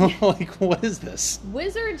 Like, what is this?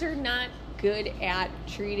 Wizards are not good at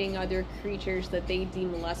treating other creatures that they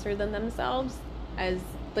deem lesser than themselves as,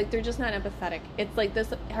 like, they're just not empathetic. It's like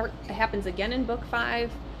this happens again in book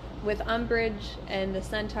 5 with Umbridge and the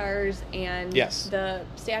centaurs, and Yes. the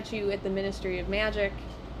statue at the Ministry of Magic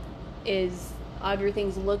is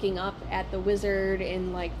everything's looking up at the wizard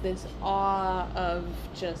in like this awe of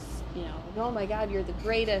just, you know, oh my god, you're the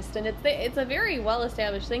greatest. And it's a very well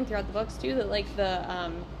established thing throughout the books too, that like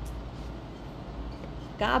the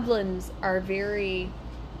goblins are very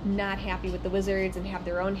not happy with the wizards and have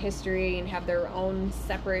their own history and have their own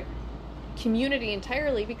separate community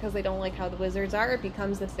entirely because they don't like how the wizards are. It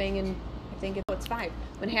becomes the thing, and I think it's 5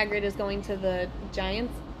 when Hagrid is going to the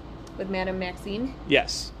Giants with Madame Maxine.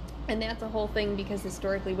 Yes. And that's a whole thing because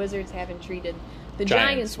historically wizards haven't treated the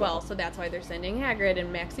Giants giants well, well. so that's why they're sending Hagrid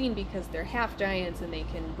and Maxine, because they're half giants and they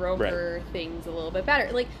can broker things a little bit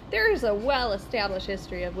better. Like, there's a well-established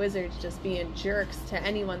history of wizards just being jerks to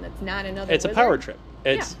anyone that's not another It's wizard. a power trip.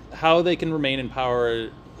 It's how they can remain in power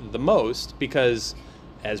the most because,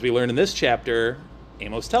 as we learn in this chapter,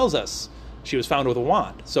 Amos tells us she was found with a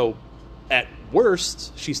wand. So, at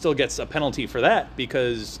worst, she still gets a penalty for that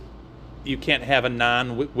because you can't have a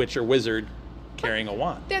non-witch or wizard carrying a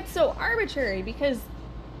wand. That's so arbitrary because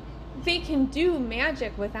they can do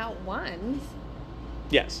magic without wands.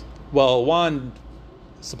 Yes. Well, a wand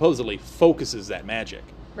supposedly focuses that magic.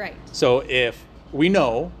 Right. So if we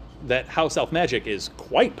know that house elf magic is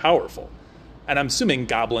quite powerful, and I'm assuming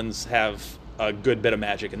goblins have a good bit of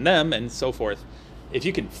magic in them and so forth, if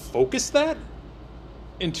you can focus that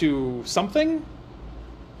into something,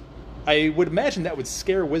 I would imagine that would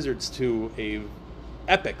scare wizards to a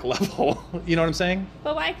epic level. You know what I'm saying?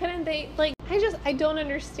 But why couldn't they, like, I don't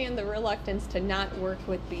understand the reluctance to not work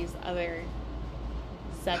with these other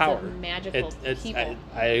sets Power. of magical people.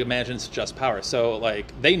 I imagine it's just power. So,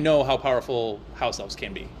 like, they know how powerful house elves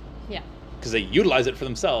can be Yeah. because they utilize it for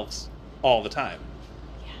themselves all the time.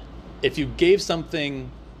 Yeah. If you gave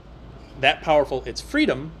something that powerful its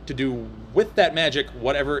freedom to do with that magic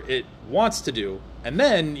whatever it wants to do, and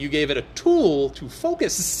then you gave it a tool to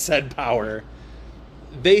focus said power,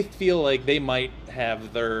 they feel like they might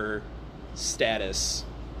have their status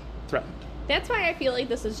threatened. That's why I feel like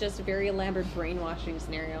this is just a very elaborate brainwashing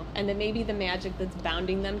scenario, and that maybe the magic that's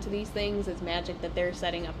bounding them to these things is magic that they're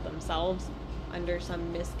setting up themselves under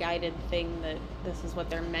some misguided thing that this is what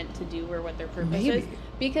they're meant to do or what their purpose is.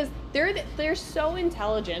 Because they're so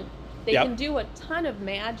intelligent, they Yep. can do a ton of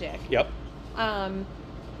magic. Yep.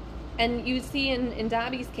 And you see in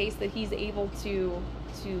Dobby's case that he's able to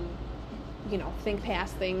you know, think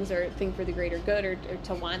past things or think for the greater good or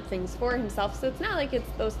to want things for himself. So it's not like it's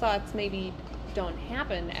those thoughts maybe don't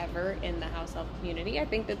happen ever in the house elf community. I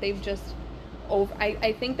think that they've just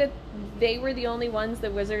I think that they were the only ones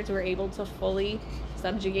that wizards were able to fully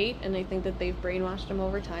subjugate, and I think that they've brainwashed them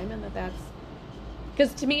over time, and that's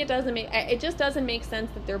because to me it just doesn't make sense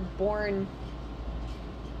that they're born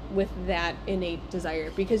with that innate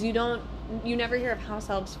desire, because you never hear of house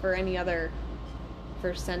elves for any other,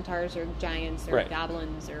 for centaurs or giants or Right.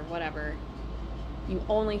 goblins or whatever. You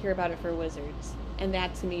only hear about it for wizards, and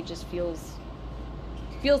that to me just feels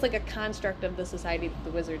like a construct of the society that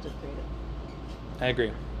the wizards have created. I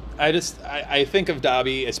agree. I think of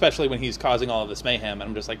Dobby, especially when he's causing all of this mayhem, and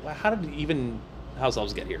I'm just like, well, how did even house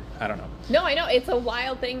elves get here? I don't know. No, I know, it's a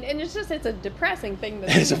wild thing, and it's a depressing thing.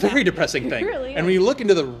 It's a very depressing thing. It really is. And when you look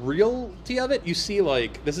into the reality of it, you see,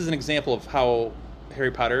 like, this is an example of how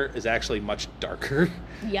Harry Potter is actually much darker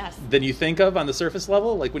Yes. than you think of on the surface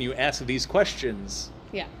level. Like, when you ask these questions,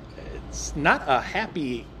 Yeah. it's not a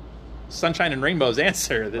happy sunshine and rainbows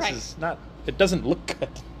answer. This Right. is not, it doesn't look good.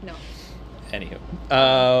 No. Anywho,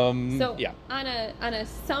 So yeah. on a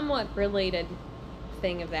somewhat related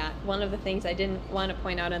thing of that, one of the things I didn't want to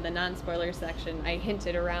point out in the non-spoiler section, I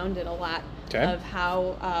hinted around it a lot, Okay. of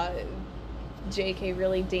how JK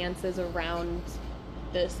really dances around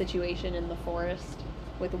the situation in the forest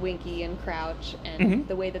with Winky and Crouch and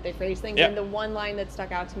the way that they phrase things. Yep. And the one line that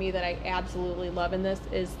stuck out to me that I absolutely love in this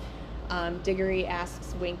is Diggory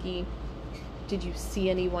asks Winky, "Did you see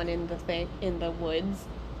anyone in the woods?"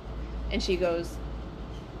 And she goes,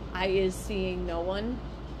 "I is seeing no one,"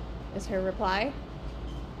 is her reply.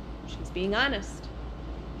 She's being honest.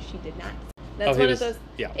 She did not. That's one of those.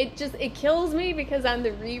 Yeah. It kills me because on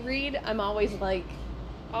the reread, I'm always like,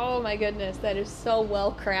 oh my goodness, that is so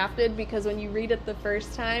well crafted, because when you read it the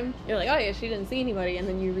first time, you're like, oh yeah, she didn't see anybody, and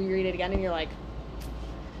then you reread it again and you're like,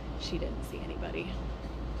 she didn't see anybody.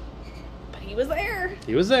 But he was there.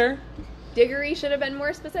 He was there. Diggory should have been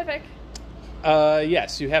more specific.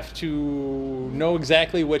 Yes, you have to know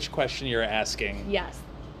exactly which question you're asking. Yes.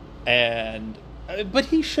 And but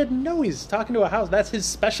he should know he's talking to a house. That's his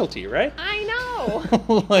specialty, right? I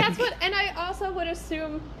know. Like- That's what, and I also would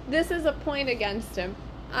assume this is a point against him.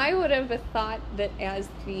 I would have thought that as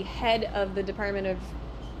the head of the Department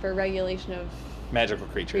for Regulation of Magical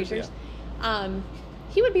creatures. Yeah.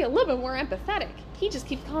 he would be a little bit more empathetic. He just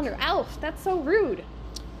keeps calling her Elf. That's so rude.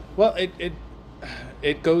 Well,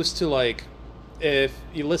 it goes to, like, if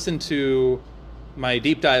you listen to my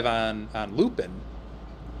deep dive on Lupin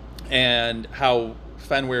and how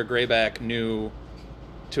Fenrir Greyback knew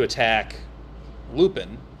to attack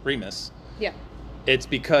Lupin, Remus, Yeah. it's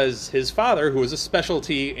because his father, who was a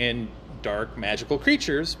specialty in dark magical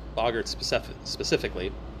creatures, Boggart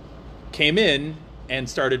specifically, came in and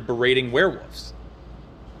started berating werewolves.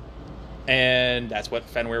 And that's what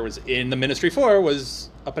Fenrir was in the Ministry for, was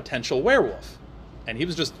a potential werewolf. And he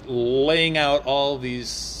was just laying out all these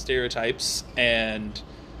stereotypes and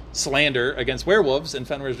slander against werewolves, and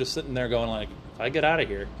Fenrir's just sitting there going like, if I get out of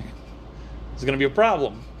here, it's going to be a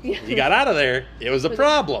problem. Yeah. You got out of there, it was a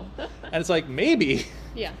problem. And it's like, maybe,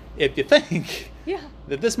 Yeah. if you think Yeah.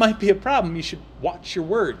 that this might be a problem, you should watch your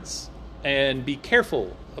words and be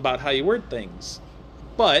careful about how you word things.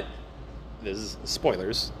 But, this is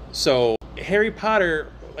spoilers, so Harry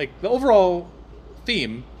Potter, like, the overall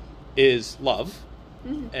theme is love,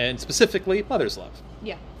 and specifically mother's love.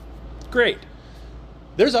 Yeah. Great.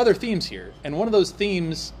 There's other themes here, and one of those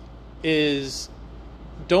themes is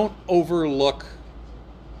don't overlook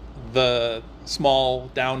the small,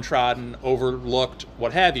 downtrodden, overlooked,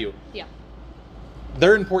 what have you. Yeah.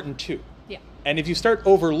 They're important too. Yeah. And if you start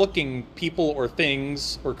overlooking people or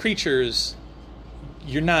things or creatures,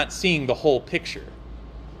 you're not seeing the whole picture.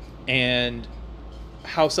 And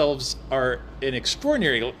house elves are an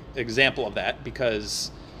extraordinary example of that,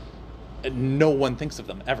 because no one thinks of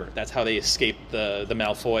them ever. That's how they escape the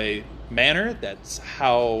Malfoy Manor. That's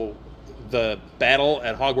how the battle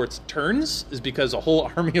at Hogwarts turns, is because a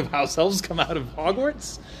whole army of house elves come out of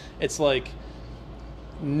Hogwarts. It's like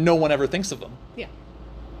no one ever thinks of them. Yeah.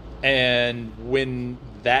 And when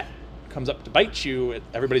that comes up to bite you,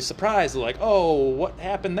 everybody's surprised. They're like, oh, what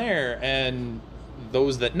happened there? And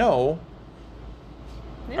those that know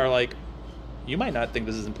are like, you might not think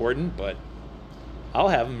this is important, but I'll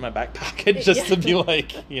have them in my back pocket just to be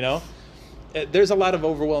like, you know. There's a lot of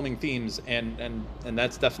overwhelming themes, and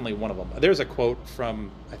that's definitely one of them. There's a quote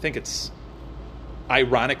from, I think it's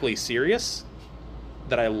Ironically Serious,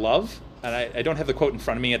 that I love. And I don't have the quote in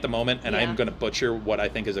front of me at the moment, and I'm going to butcher what I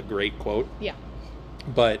think is a great quote. Yeah.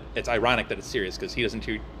 But it's ironic that it's serious, because he doesn't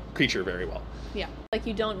treat creature very well. Yeah. Like,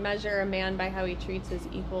 you don't measure a man by how he treats his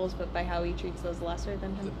equals, but by how he treats those lesser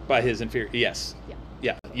than him. By his inferior, yes. Yeah.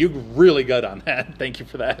 Yeah, you're really good on that. Thank you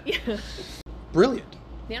for that. Yeah. Brilliant.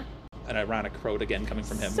 Yeah. An ironic quote again coming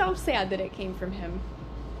from him. So sad that it came from him.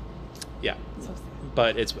 Yeah. So sad.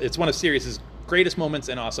 But it's one of Sirius's greatest moments,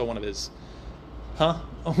 and also one of his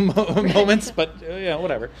moments, but yeah,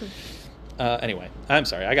 whatever. Anyway, I'm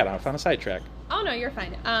sorry, I got off on a sidetrack. Oh no, you're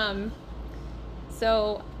fine.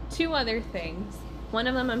 So 2 other things. One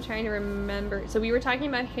of them I'm trying to remember. So we were talking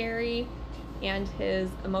about Harry and his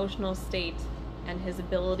emotional state and his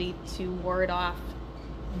ability to ward off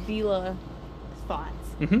Vila thoughts.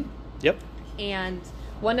 Mm-hmm. Yep. And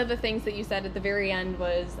one of the things that you said at the very end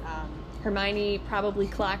was Hermione probably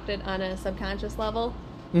clocked it on a subconscious level,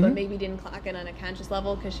 but maybe didn't clock it on a conscious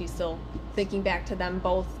level, because she's still thinking back to them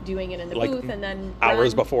both doing it in the Like booth, and then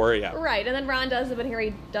hours Ron, before, yeah. Right, and then Ron does it, but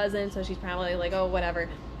Harry doesn't, so she's probably like, oh, whatever.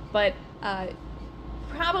 But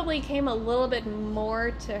probably came a little bit more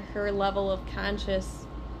to her level of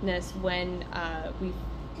consciousness when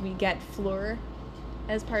we get Fleur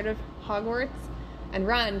as part of Hogwarts. And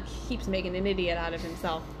Ron keeps making an idiot out of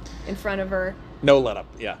himself in front of her. No let up,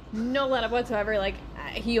 yeah. No let up whatsoever. Like,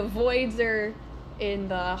 he avoids her in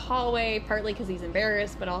the hallway, partly because he's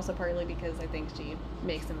embarrassed, but also partly because I think she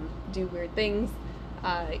makes him do weird things.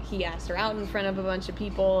 He asked her out in front of a bunch of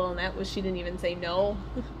people, and she didn't even say no.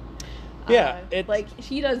 Yeah. Like,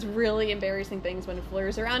 she does really embarrassing things when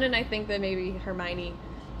Fleur's around, and I think that maybe Hermione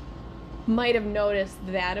might have noticed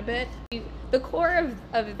that a bit. The core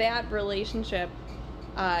of that relationship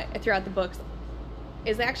throughout the books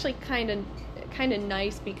is actually kind of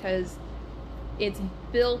nice because it's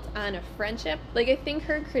built on a friendship. Like, I think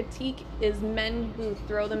her critique is men who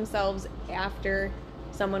throw themselves after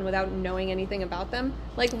someone without knowing anything about them.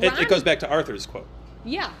 Like, Ron, it goes back to Arthur's quote.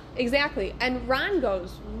 Yeah, exactly. And Ron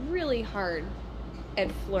goes really hard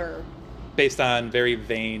at Fleur. Based on very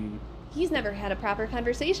vain... He's never had a proper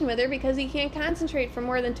conversation with her because he can't concentrate for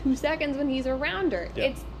more than 2 seconds when he's around her.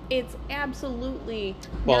 Yeah. It's absolutely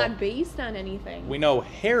Well, not based on anything. We know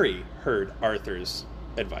Harry heard Arthur's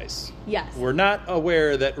advice. Yes. We're not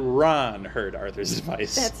aware that Ron heard Arthur's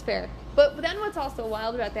advice. That's fair. But then what's also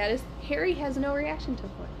wild about that is Harry has no reaction to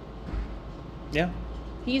Fleur. Yeah.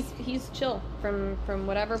 He's chill from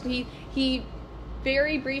whatever. He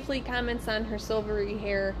very briefly comments on her silvery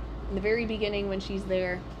hair in the very beginning when she's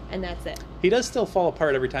there, and that's it. He does still fall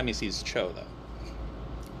apart every time he sees Cho, though.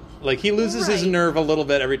 Like, he loses his Right. nerve a little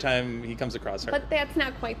bit every time he comes across her. But that's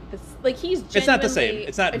not quite the... Like, he's genuinely It's not the same.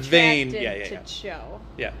 It's not vain. attracted Yeah. to Cho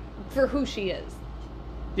Yeah. for who she is.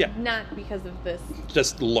 Yeah. Not because of this,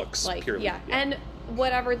 Just looks, like, purely. yeah. And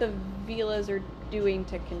whatever the Velas are doing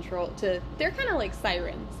to control... They're kind of like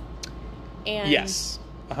sirens. And Yes.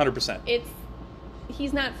 100%.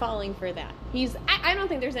 he's not falling for that. I don't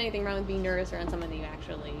think there's anything wrong with being nervous around someone that you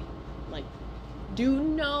actually, like, do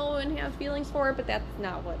know and have feelings for, but that's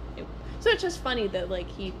not what it... So it's just funny that, like,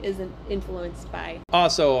 he isn't influenced by...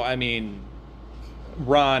 Also, I mean,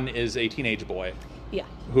 Ron is a teenage boy Yeah.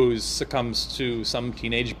 who succumbs to some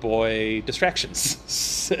teenage boy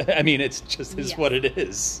distractions. I mean, it's just Yes. what it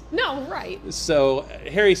is. No, right. So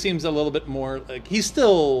Harry seems a little bit more like he's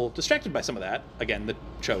still distracted by some of that. Again, the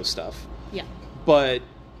Cho stuff. Yeah. But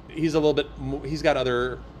he's a little bit he's got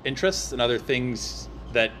other interests and other things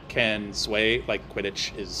that can sway. Like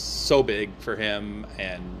Quidditch is so big for him,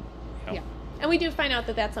 and you know, Yeah. And we do find out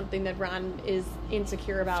that that's something that Ron is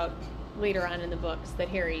insecure about later on in the books, that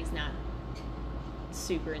Harry's not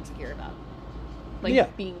super insecure about. Like, Yeah.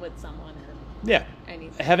 being with someone or yeah,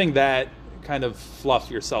 anything. having that kind of fluff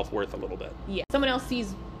your self-worth a little bit. Yeah. Someone else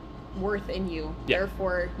sees worth in you, Yeah.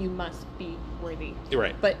 therefore you must be worthy. You're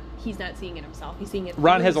right. But he's not seeing it himself. He's seeing it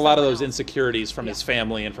Ron through has a lot of someone those else. insecurities from his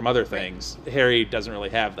family and from other things. Harry doesn't really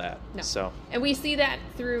have that. No. So And we see that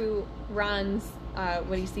through Ron's,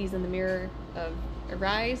 what he sees in the mirror of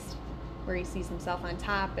Arise, where he sees himself on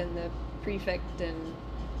top, and the prefect and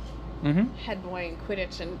head boy and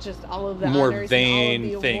Quidditch, and just all of the More honors vain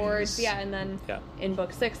and all of the awards. things. Yeah, and then Yeah. in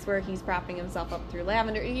book 6, where he's propping himself up through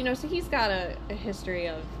Lavender. You know, so he's got a history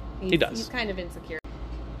of... He does. He's kind of insecure.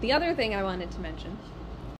 The other thing I wanted to mention,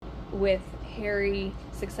 with Harry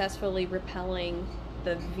successfully repelling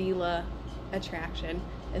the Vela attraction,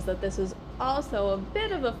 is that this is also a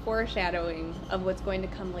bit of a foreshadowing of what's going to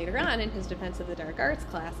come later on in his Defense of the Dark Arts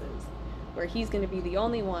classes, where he's going to be the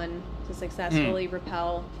only one to successfully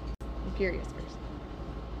repel Imperius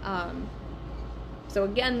Curse. So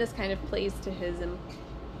again, this kind of plays to his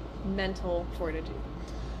mental fortitude.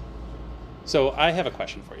 So I have a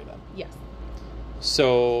question for you then. Yes.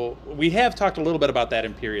 So we have talked a little bit about that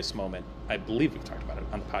Imperious moment. I believe we've talked about it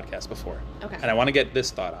on the podcast before. Okay. And I want to get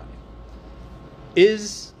this thought on you.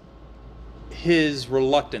 Is his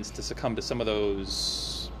reluctance to succumb to some of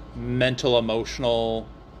those mental, emotional,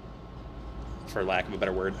 for lack of a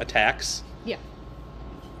better word, attacks, Yeah.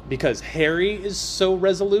 because Harry is so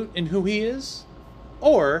resolute in who he is?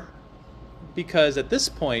 Or because at this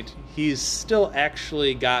point, he's still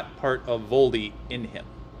actually got part of Voldy in him?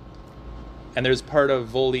 And there's part of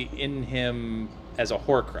Voldy in him as a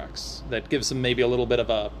Horcrux that gives him maybe a little bit of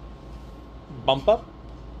a bump up,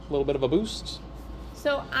 a little bit of a boost.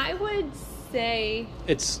 So I would say...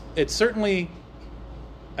 It's certainly,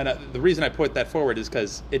 and the reason I put that forward is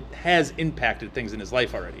because it has impacted things in his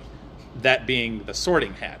life already. That being the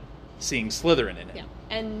Sorting Hat, seeing Slytherin in it. Yeah,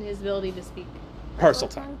 and his ability to speak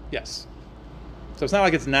Parseltongue, yes. So it's not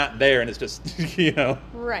like it's not there and it's just, you know.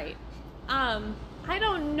 Right. I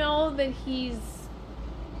don't know that he's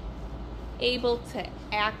able to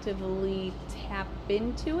actively tap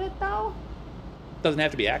into it, though. Doesn't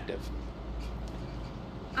have to be active.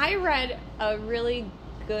 I read a really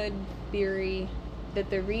good theory that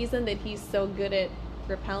the reason that he's so good at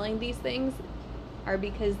repelling these things are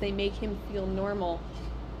because they make him feel normal.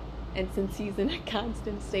 And since he's in a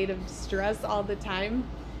constant state of stress all the time,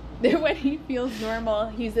 that when he feels normal,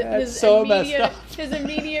 his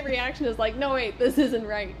immediate reaction is like, no, wait, this isn't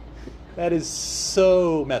right. That is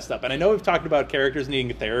so messed up. And I know we've talked about characters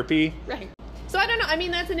needing therapy. Right. So I don't know. I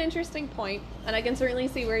mean, that's an interesting point, and I can certainly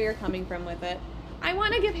see where you're coming from with it. I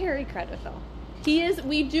want to give Harry credit, though.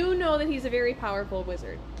 We do know that he's a very powerful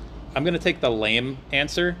wizard. I'm going to take the lame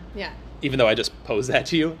answer. Yeah. Even though I just posed that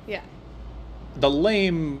to you. Yeah. The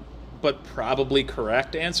lame but probably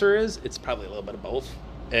correct answer is it's probably a little bit of both.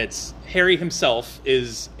 It's Harry himself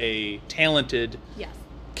is a talented, yes,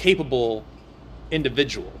 capable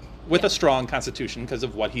individual with yeah, a strong constitution because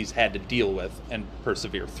of what he's had to deal with and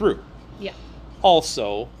persevere through. Yeah.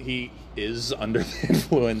 Also, he is under the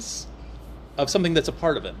influence of something that's a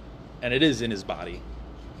part of him, and it is in his body.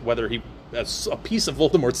 Whether a piece of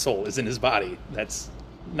Voldemort's soul is in his body, that's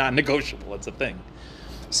non-negotiable. It's a thing.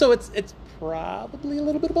 So it's probably a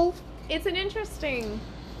little bit of both. It's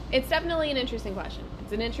definitely an interesting question.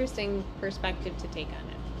 It's an interesting perspective to take on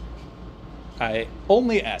it. I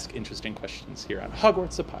only ask interesting questions here on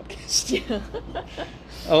Hogwarts, a podcast.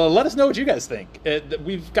 Let us know what you guys think.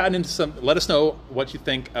 We've gotten into some... Let us know what you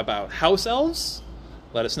think about house elves.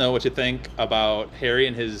 Let us know what you think about Harry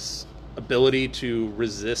and his ability to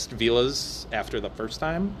resist Velas after the first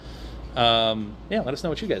time. Let us know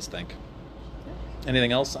what you guys think.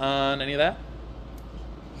 Anything else on any of that?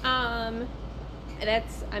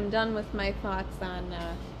 I'm done with my thoughts on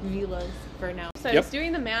Velas for now. So I Yep. was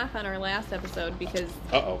doing the math on our last episode because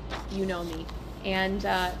you know me. And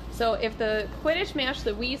so if the Quidditch match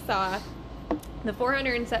that we saw, the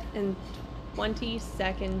 422nd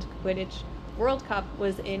Quidditch World Cup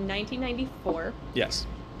was in 1994. Yes.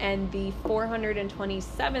 And the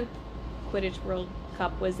 427th Quidditch World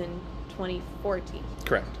Cup was in 2014.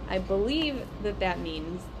 Correct. I believe that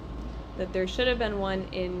means that there should have been one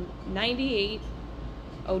in 98,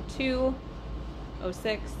 02,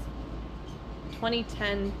 06,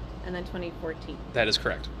 2010, and then 2014. That is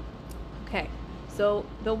correct. Okay. So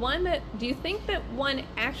the one do you think that one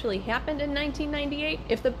actually happened in 1998?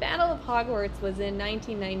 If the Battle of Hogwarts was in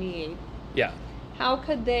 1998, Yeah. how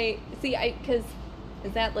could they because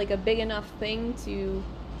is that like a big enough thing to...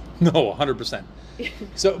 No, 100%.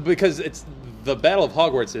 So, because it's the Battle of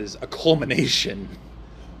Hogwarts is a culmination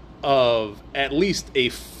of at least a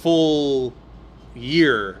full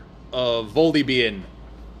year of Voldy being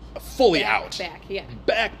fully out.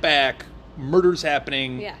 Back, murders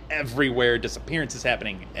happening everywhere, disappearances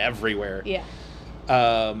happening everywhere. Yeah.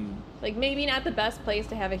 Like maybe not the best place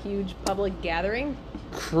to have a huge public gathering.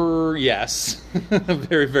 Yes,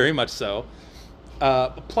 very, very much so.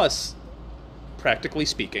 Plus, practically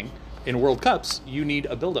speaking, in World Cups, you need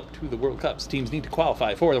a build-up to the World Cups. Teams need to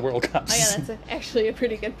qualify for the World Cups. Oh yeah, that's actually a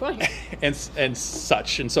pretty good point. and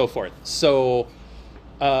such and so forth. So,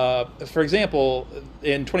 for example,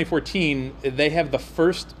 in 2014, they have the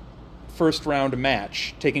first round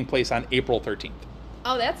match taking place on April 13th.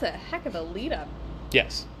 Oh, that's a heck of a lead-up.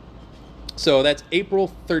 Yes. So that's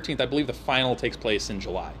April 13th. I believe the final takes place in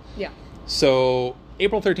July. Yeah. So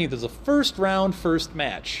April 13th is the first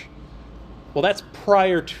match. Well, that's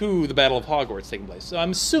prior to the Battle of Hogwarts taking place. So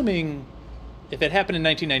I'm assuming if it happened in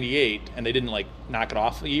 1998 and they didn't knock it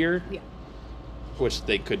off a year, which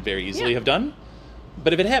they could very easily have done,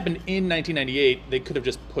 but if it happened in 1998, they could have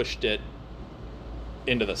just pushed it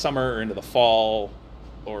into the summer or into the fall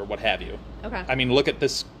or what have you. Okay. I mean, look at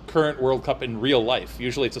this current World Cup in real life.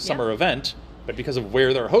 Usually it's a summer event, but because of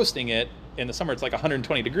where they're hosting it, in the summer it's like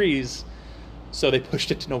 120 degrees, so they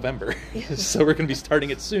pushed it to November. So we're going to be starting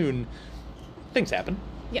it soon. Things happen.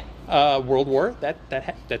 Yeah. World War, that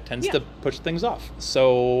tends to push things off.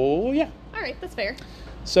 So, yeah. All right, that's fair.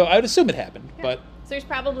 So I would assume it happened, but... So there's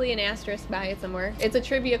probably an asterisk by it somewhere. It's a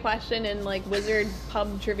trivia question in, Wizard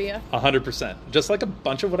pub trivia. 100%. Just like a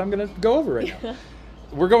bunch of what I'm going to go over right now.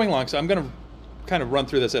 We're going long, so I'm going to kind of run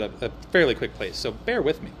through this at a fairly quick pace, so bear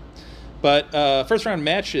with me. But first round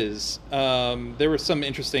matches, there were some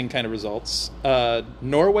interesting kind of results.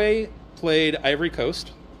 Norway played Ivory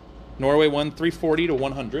Coast. Norway won 340 to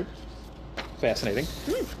 100. Fascinating.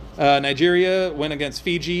 Nigeria went against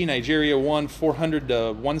Fiji. Nigeria won 400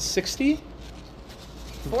 to 160.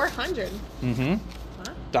 400? Mm-hmm.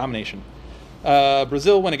 Huh? Domination.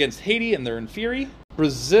 Brazil went against Haiti, and they're in Fury.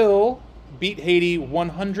 Brazil beat Haiti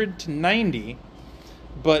 100 to 90,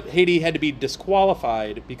 but Haiti had to be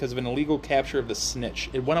disqualified because of an illegal capture of the snitch.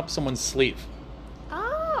 It went up someone's sleeve.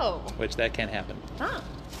 Oh. Which that can happen. Huh.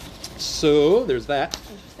 So there's that.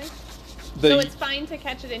 Interesting. So it's fine to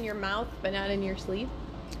catch it in your mouth, but not in your sleeve?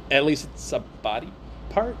 At least it's a body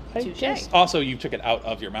part, I Touche. guess. Also, you took it out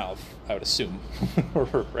of your mouth, I would assume.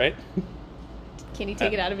 Right? Can he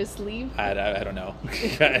take it out of his sleeve? I don't know.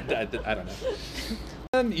 I don't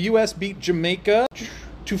know. U.S. beat Jamaica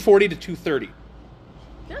 240 to 230.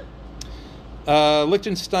 Yeah.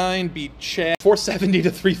 Liechtenstein beat Chad 470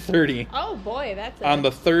 to 330 Oh boy, that's on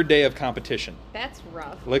the third day of competition. that's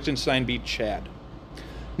rough. Liechtenstein beat Chad.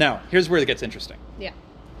 Now, here's where it gets interesting. Yeah.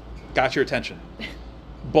 Got your attention.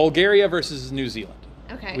 Bulgaria versus New Zealand.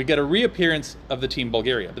 Okay. We get a reappearance of the team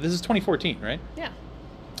Bulgaria, but this is 2014, right? Yeah.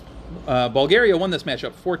 Bulgaria won this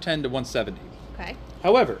matchup 410 to 170. Okay.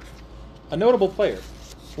 However, a notable player,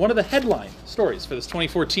 one of the headline stories for this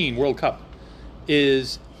 2014 World Cup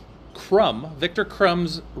is Victor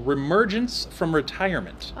Krum's reemergence from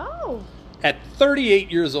retirement. Oh. At 38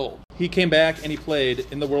 years old, he came back and he played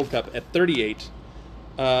in the World Cup at 38.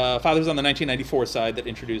 Father's on the 1994 side that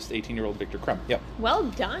introduced 18-year-old Victor Krum. Yep. Well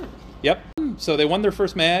done. Yep. So they won their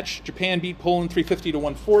first match. Japan beat Poland 350 to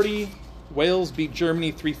 140. Wales beat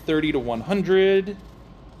Germany 330 to 100.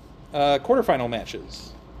 Quarterfinal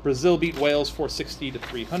matches. Brazil beat Wales 460 to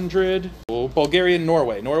 300. Bulgaria and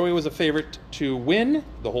Norway. Norway was a favorite to win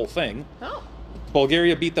the whole thing. Oh.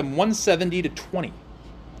 Bulgaria beat them 170 to 20.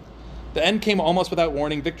 The end came almost without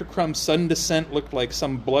warning. Victor Krum's sudden descent looked like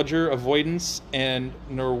some bludger avoidance, and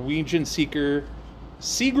Norwegian seeker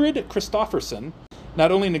Sigrid Kristoffersen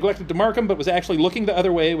not only neglected to mark him, but was actually looking the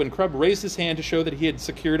other way when Krum raised his hand to show that he had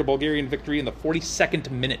secured a Bulgarian victory in the 42nd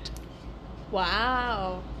minute.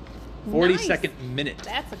 Wow. 42nd minute.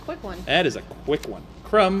 That's a quick one. That is a quick one.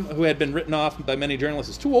 Krum, who had been written off by many journalists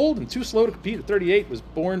as too old and too slow to compete at 38, was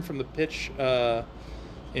borne from the pitch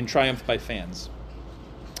in triumph by fans.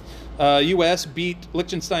 U.S. beat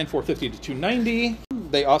Liechtenstein 450 to 290.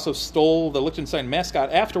 They also stole the Liechtenstein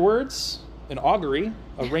mascot afterwards, an augury,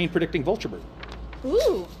 a rain-predicting vulture bird.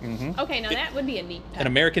 Ooh. Mm-hmm. Okay, now that would be a neat pet. An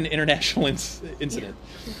American international incident.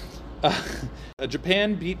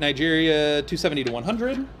 Japan beat Nigeria 270 to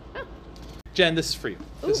 100. Oh. Jen, this is for you.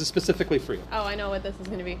 This Ooh. is specifically for you. Oh, I know what this is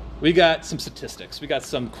going to be. We got some statistics. We got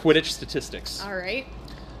some Quidditch statistics. All right.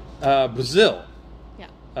 Brazil,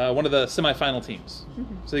 Yeah. one of the semifinal teams.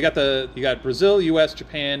 So you got Brazil, U.S.,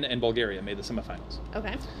 Japan, and Bulgaria made the semifinals.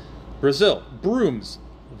 Okay. Brazil, Brooms,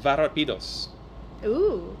 Varapidos.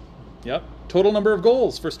 Ooh. Yep. Total number of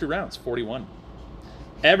goals, first two rounds, 41.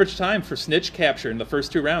 Average time for snitch capture in the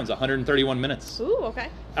first two rounds, 131 minutes. Ooh, okay.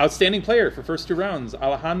 Outstanding player for first two rounds,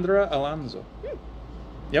 Alejandra Alonso. Hmm.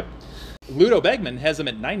 Yep. Ludo Bagman has them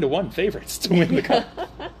at 9-1 favorites to win the cup.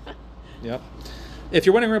 Yep. If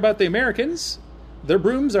you're wondering about the Americans, their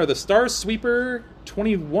brooms are the Star Sweeper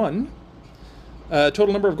 21. Total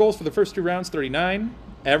number of goals for the first two rounds, 39.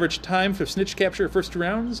 Average time for snitch capture first two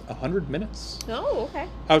rounds, 100 minutes. Oh, okay.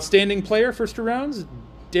 Outstanding player first two rounds,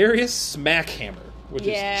 Darius Smackhammer, which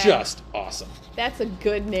is just awesome. That's a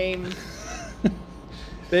good name.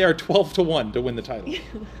 They are 12-1 to win the title.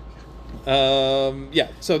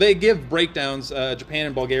 So they give breakdowns, Japan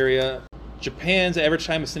and Bulgaria. Japan's average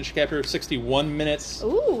time of snitch capture, 61 minutes.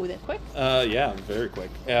 Ooh, that's quick. Yeah, very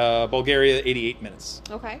quick. Bulgaria, 88 minutes.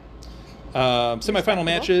 Okay. Semifinal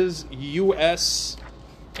matches, U.S.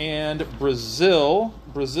 and Brazil.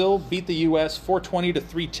 Brazil beat the U.S. 420 to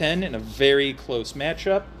 310 in a very close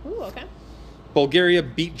matchup. Ooh, okay. Bulgaria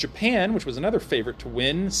beat Japan, which was another favorite to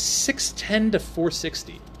win, 610 to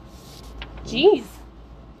 460. Jeez.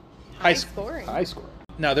 High scoring. High score.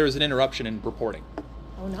 Now, there was an interruption in reporting.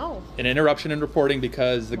 Oh, no. An interruption in reporting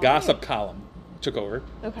because the Why? gossip column took over.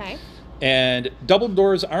 Okay. And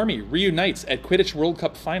Dumbledore's Army reunites at Quidditch World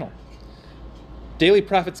Cup final. Daily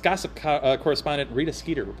Prophet's gossip correspondent Rita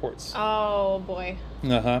Skeeter reports. Oh, boy.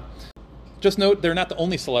 Uh-huh. Just note, they're not the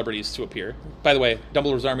only celebrities to appear. By the way,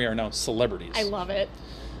 Dumbledore's Army are now celebrities. I love it.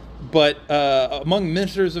 But among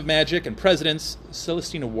ministers of magic and presidents,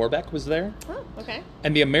 Celestina Warbeck was there. Oh, okay.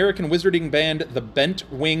 And the American wizarding band, the Bent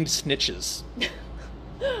Winged Snitches.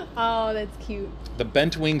 Oh, that's cute. The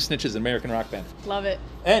Bent Winged Snitches, American rock band. Love it.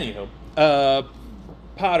 Anywho,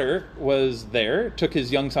 Potter was there, took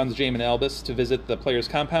his young sons, Jaime and Albus, to visit the players'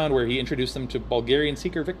 compound where he introduced them to Bulgarian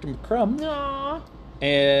seeker Victor Krum. Aww.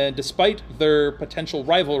 And despite their potential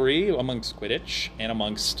rivalry amongst Quidditch and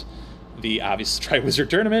amongst the obvious Triwizard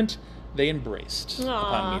Tournament, they embraced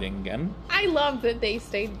upon meeting again. I love that they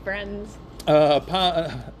stayed friends.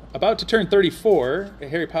 About to turn 34,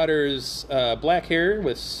 Harry Potter's black hair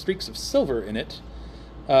with streaks of silver in it.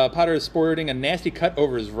 Potter is sporting a nasty cut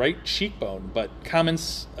over his right cheekbone, but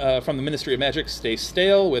comments from the Ministry of Magic stay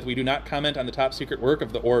stale with, "We do not comment on the top secret work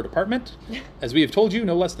of the Auror Department. As we have told you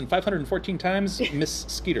no less than 514 times, Miss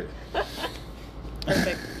Skeeter."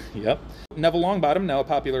 Perfect. Yep. Neville Longbottom, now a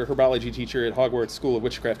popular herbology teacher at Hogwarts School of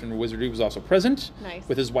Witchcraft and Wizardry, was also present. Nice.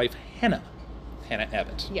 With his wife, Hannah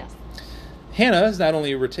Abbott. Yes. Hannah is not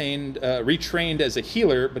only retrained as a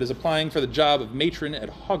healer, but is applying for the job of matron at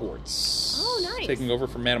Hogwarts. Oh, nice. Taking over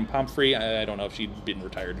from Madame Pomfrey. I don't know if she'd been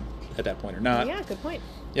retired at that point or not. Yeah, good point.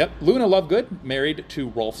 Yep. Luna Lovegood, married to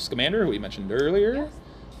Rolf Scamander, who we mentioned earlier, Yes.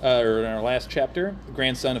 Or in our last chapter,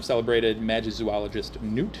 grandson of celebrated magizoologist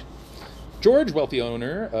Newt. George, wealthy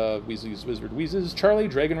owner of Weasley's Wizard Wheezes. Charlie,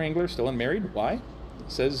 dragon wrangler, still unmarried. Why?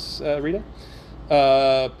 Says Rita.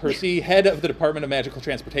 Percy, head of the Department of Magical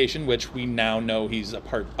Transportation, which we now know he's a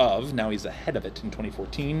part of. Now he's the head of it in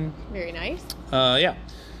 2014. Very nice. Yeah.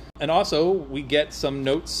 And also, we get some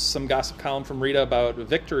notes, some gossip column from Rita about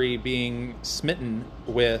Victory being smitten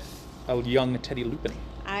with a young Teddy Lupin.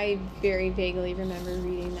 I very vaguely remember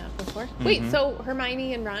reading that before. Wait, so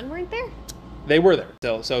Hermione and Ron weren't there? They were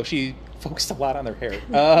there. So she focused a lot on their hair.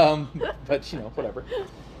 But, whatever.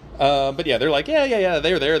 But yeah, they're like, yeah,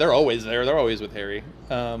 they're there. They're always there. They're always with Harry.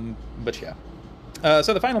 But yeah.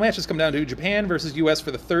 So the final matches come down to Japan versus U.S.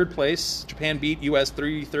 for the third place. Japan beat U.S.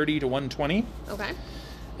 330 to 120. Okay.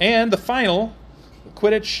 And the final,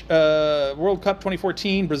 Quidditch World Cup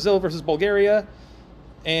 2014, Brazil versus Bulgaria.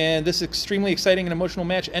 And this extremely exciting and emotional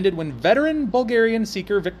match ended when veteran Bulgarian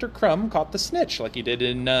seeker Victor Krum caught the snitch, like he did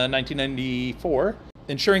in 1994,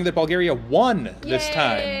 ensuring that Bulgaria won this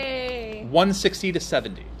time, 160 to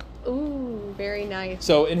 70. Ooh, very nice.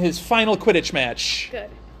 So in his final Quidditch match,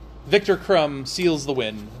 Good. Victor Krum seals the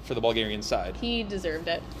win for the Bulgarian side. He deserved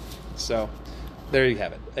it. So there you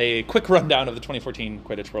have it. A quick rundown of the 2014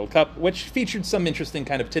 Quidditch World Cup, which featured some interesting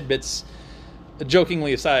kind of tidbits.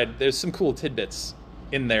 Jokingly aside, there's some cool tidbits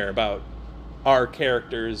in there about our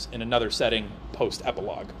characters in another setting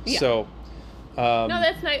post-epilogue. Yeah. So, no,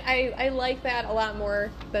 that's nice. I like that a lot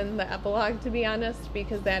more than the epilogue, to be honest,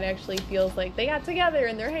 because that actually feels like they got together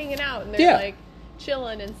and they're hanging out and they're like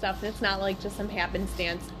chilling and stuff. And it's not like just some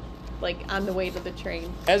happenstance like on the way to the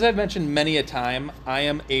train. As I've mentioned many a time, I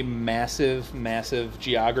am a massive, massive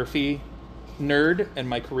geography nerd, and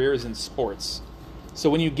my career is in sports. So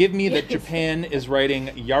when you give me that Japan is writing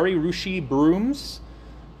Yarirushi Brooms,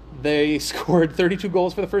 they scored 32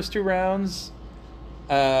 goals for the first two rounds,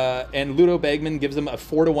 and Ludo Bagman gives them a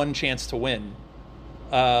 4-1 chance to win.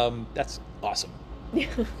 That's awesome.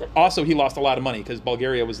 Also, he lost a lot of money because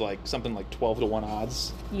Bulgaria was like something like 12-1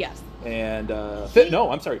 odds. Yes. And no,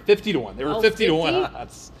 I'm sorry, 50-1. They were 50-1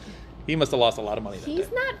 odds. He must have lost a lot of money that day.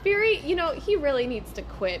 He's not very, he really needs to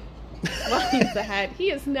quit while he's ahead.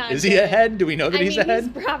 He is not. Is he ahead? Do we know that he's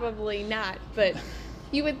ahead? He's probably not, but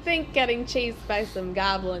you would think getting chased by some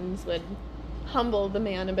goblins would humble the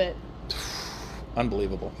man a bit.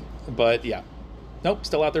 Unbelievable. But yeah. Nope,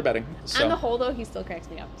 still out there betting. So. On the whole, though, he still cracks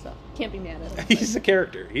me up, so can't be mad at him. He's a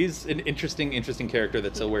character. He's an interesting character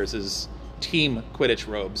that still wears his team Quidditch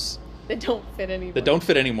robes. That don't fit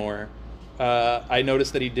anymore. I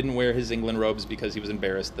noticed that he didn't wear his England robes because he was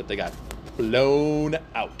embarrassed that they got blown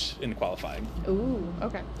out in qualifying. Ooh,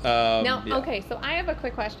 okay. Okay, so I have a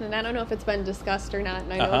quick question, and I don't know if it's been discussed or not,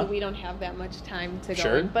 and I know that we don't have that much time to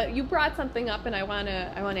go in, but you brought something up, and I want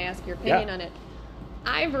to ask your opinion on it.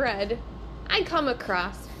 I come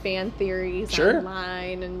across fan theories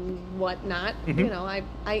online and whatnot. Mm-hmm.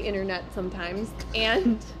 I internet sometimes.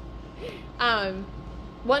 And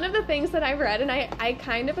one of the things that I've read, and I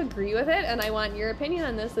kind of agree with it, and I want your opinion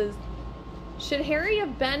on this, is should Harry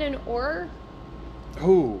have been an Auror?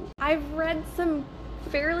 Ooh. I've read some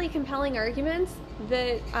fairly compelling arguments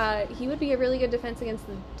that he would be a really good defense against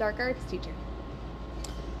the dark arts teacher.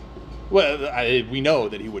 Well, we know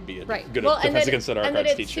that he would be a good defense against the dark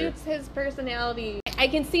arts teacher. And that it suits his personality. I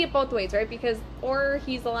can see it both ways, right? Because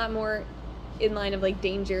he's a lot more in line of like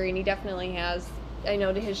danger, and he definitely has. I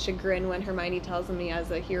know to his chagrin when Hermione tells him he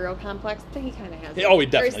has a hero complex, but he kind of has. He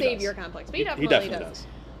definitely or a savior complex, but he definitely does.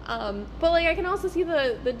 But like I can also see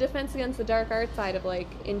the defense against the dark arts side of like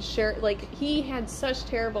he had such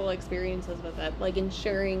terrible experiences with it, like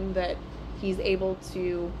ensuring that he's able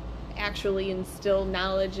to actually instill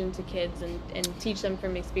knowledge into kids and teach them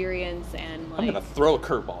from experience. And like, I'm gonna throw a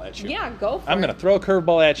curveball at you. Yeah, go for it. I'm gonna throw a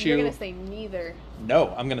curveball at you. You're gonna say neither.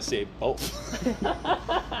 No, I'm gonna say both.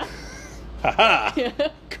 Haha!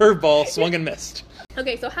 Curveball swung and missed.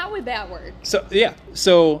 Okay, so how would that work?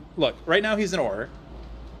 So look, right now he's an Auror,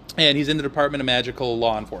 and he's in the Department of Magical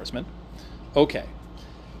Law Enforcement. Okay,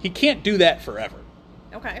 he can't do that forever.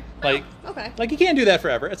 Okay. Like he can't do that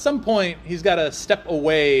forever. At some point, he's got to step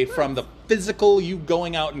away from the physical you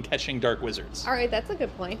going out and catching dark wizards. All right, that's a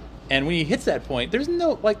good point. And when he hits that point, there's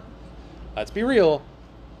no, let's be real,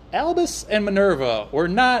 Albus and Minerva were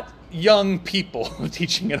not young people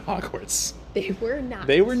teaching at Hogwarts. They were not.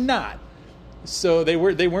 They were not. So they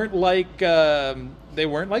weren't like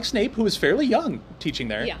Snape, who was fairly young teaching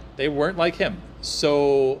there. Yeah. They weren't like him.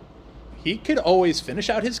 So he could always finish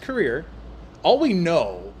out his career. All we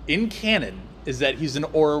know in canon is that he's an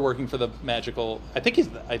Auror working for the magical. I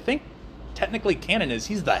think technically canon is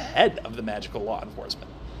he's the head of the magical law enforcement.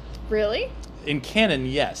 Really? In canon,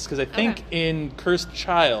 yes, because I think in Cursed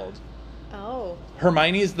Child, Oh.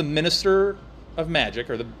 Hermione is the minister of magic,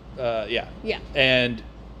 or the yeah. And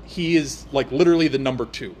he is like literally the number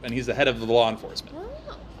 2, and he's the head of the law enforcement.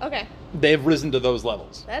 Oh, okay. They've risen to those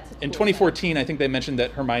levels. That's a in cool 2014, I think they mentioned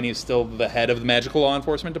that Hermione is still the head of the magical law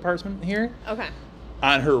enforcement department here. Okay.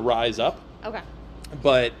 On her rise up. Okay.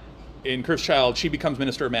 But in Cursed Child, she becomes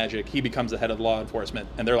Minister of Magic, he becomes the head of law enforcement,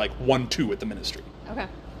 and they're like 1-2 at the ministry. Okay.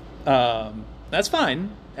 That's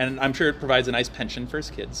fine, and I'm sure it provides a nice pension for his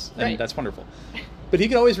kids, and Right. that's wonderful. But he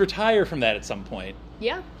could always retire from that at some point,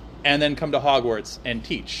 Yeah. and then come to Hogwarts and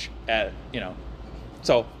teach at,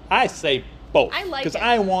 So I say both. I like because it.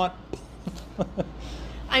 I want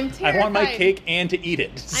I'm terrified. I want my cake and to eat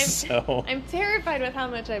it. So I'm terrified with how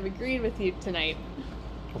much I've agreed with you tonight.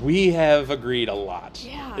 we have agreed a lot.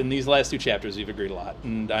 Yeah. In these last 2 chapters, we've agreed a lot,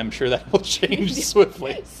 and I'm sure that will change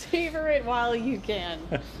swiftly. Savor it while you can.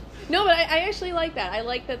 No, but I actually like that. I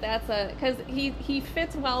like that that's because he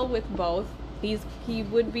fits well with both. He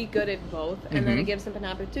would be good at both, and then it gives him an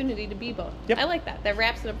opportunity to be both. Yep. I like that. That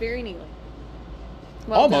wraps it up very neatly.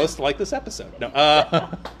 Well Almost done. like this episode. No.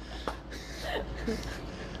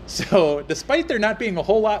 So, despite there not being a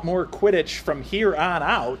whole lot more Quidditch from here on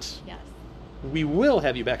out, Yes. we will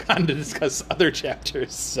have you back on to discuss other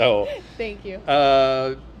chapters. So, Thank you.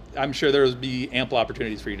 I'm sure there will be ample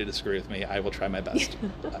opportunities for you to disagree with me. I will try my best.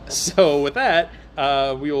 So, with that,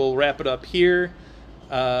 we will wrap it up here.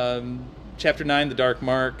 Chapter 9, The Dark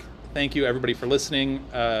Mark. Thank you, everybody, for listening.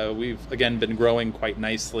 We've, again, been growing quite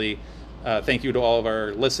nicely. Thank you to all of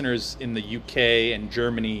our listeners in the UK and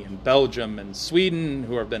Germany and Belgium and Sweden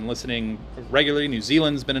who have been listening regularly. New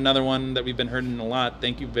Zealand's been another one that we've been hearing a lot.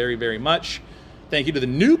 Thank you very, very much. Thank you to the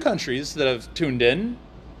new countries that have tuned in.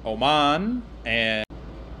 Oman and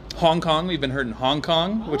Hong Kong. We've been heard in Hong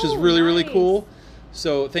Kong, which is really, really nice. cool.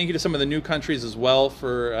 So thank you to some of the new countries as well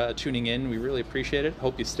for tuning in. We really appreciate it.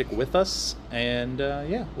 Hope you stick with us. And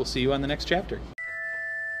yeah, we'll see you on the next chapter.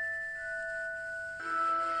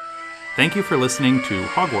 Thank you for listening to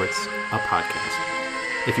Hogwarts, a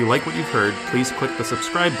podcast. If you like what you've heard, please click the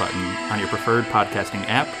subscribe button on your preferred podcasting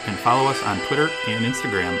app and follow us on Twitter and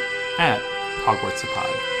Instagram at Hogwarts a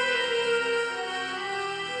Pod.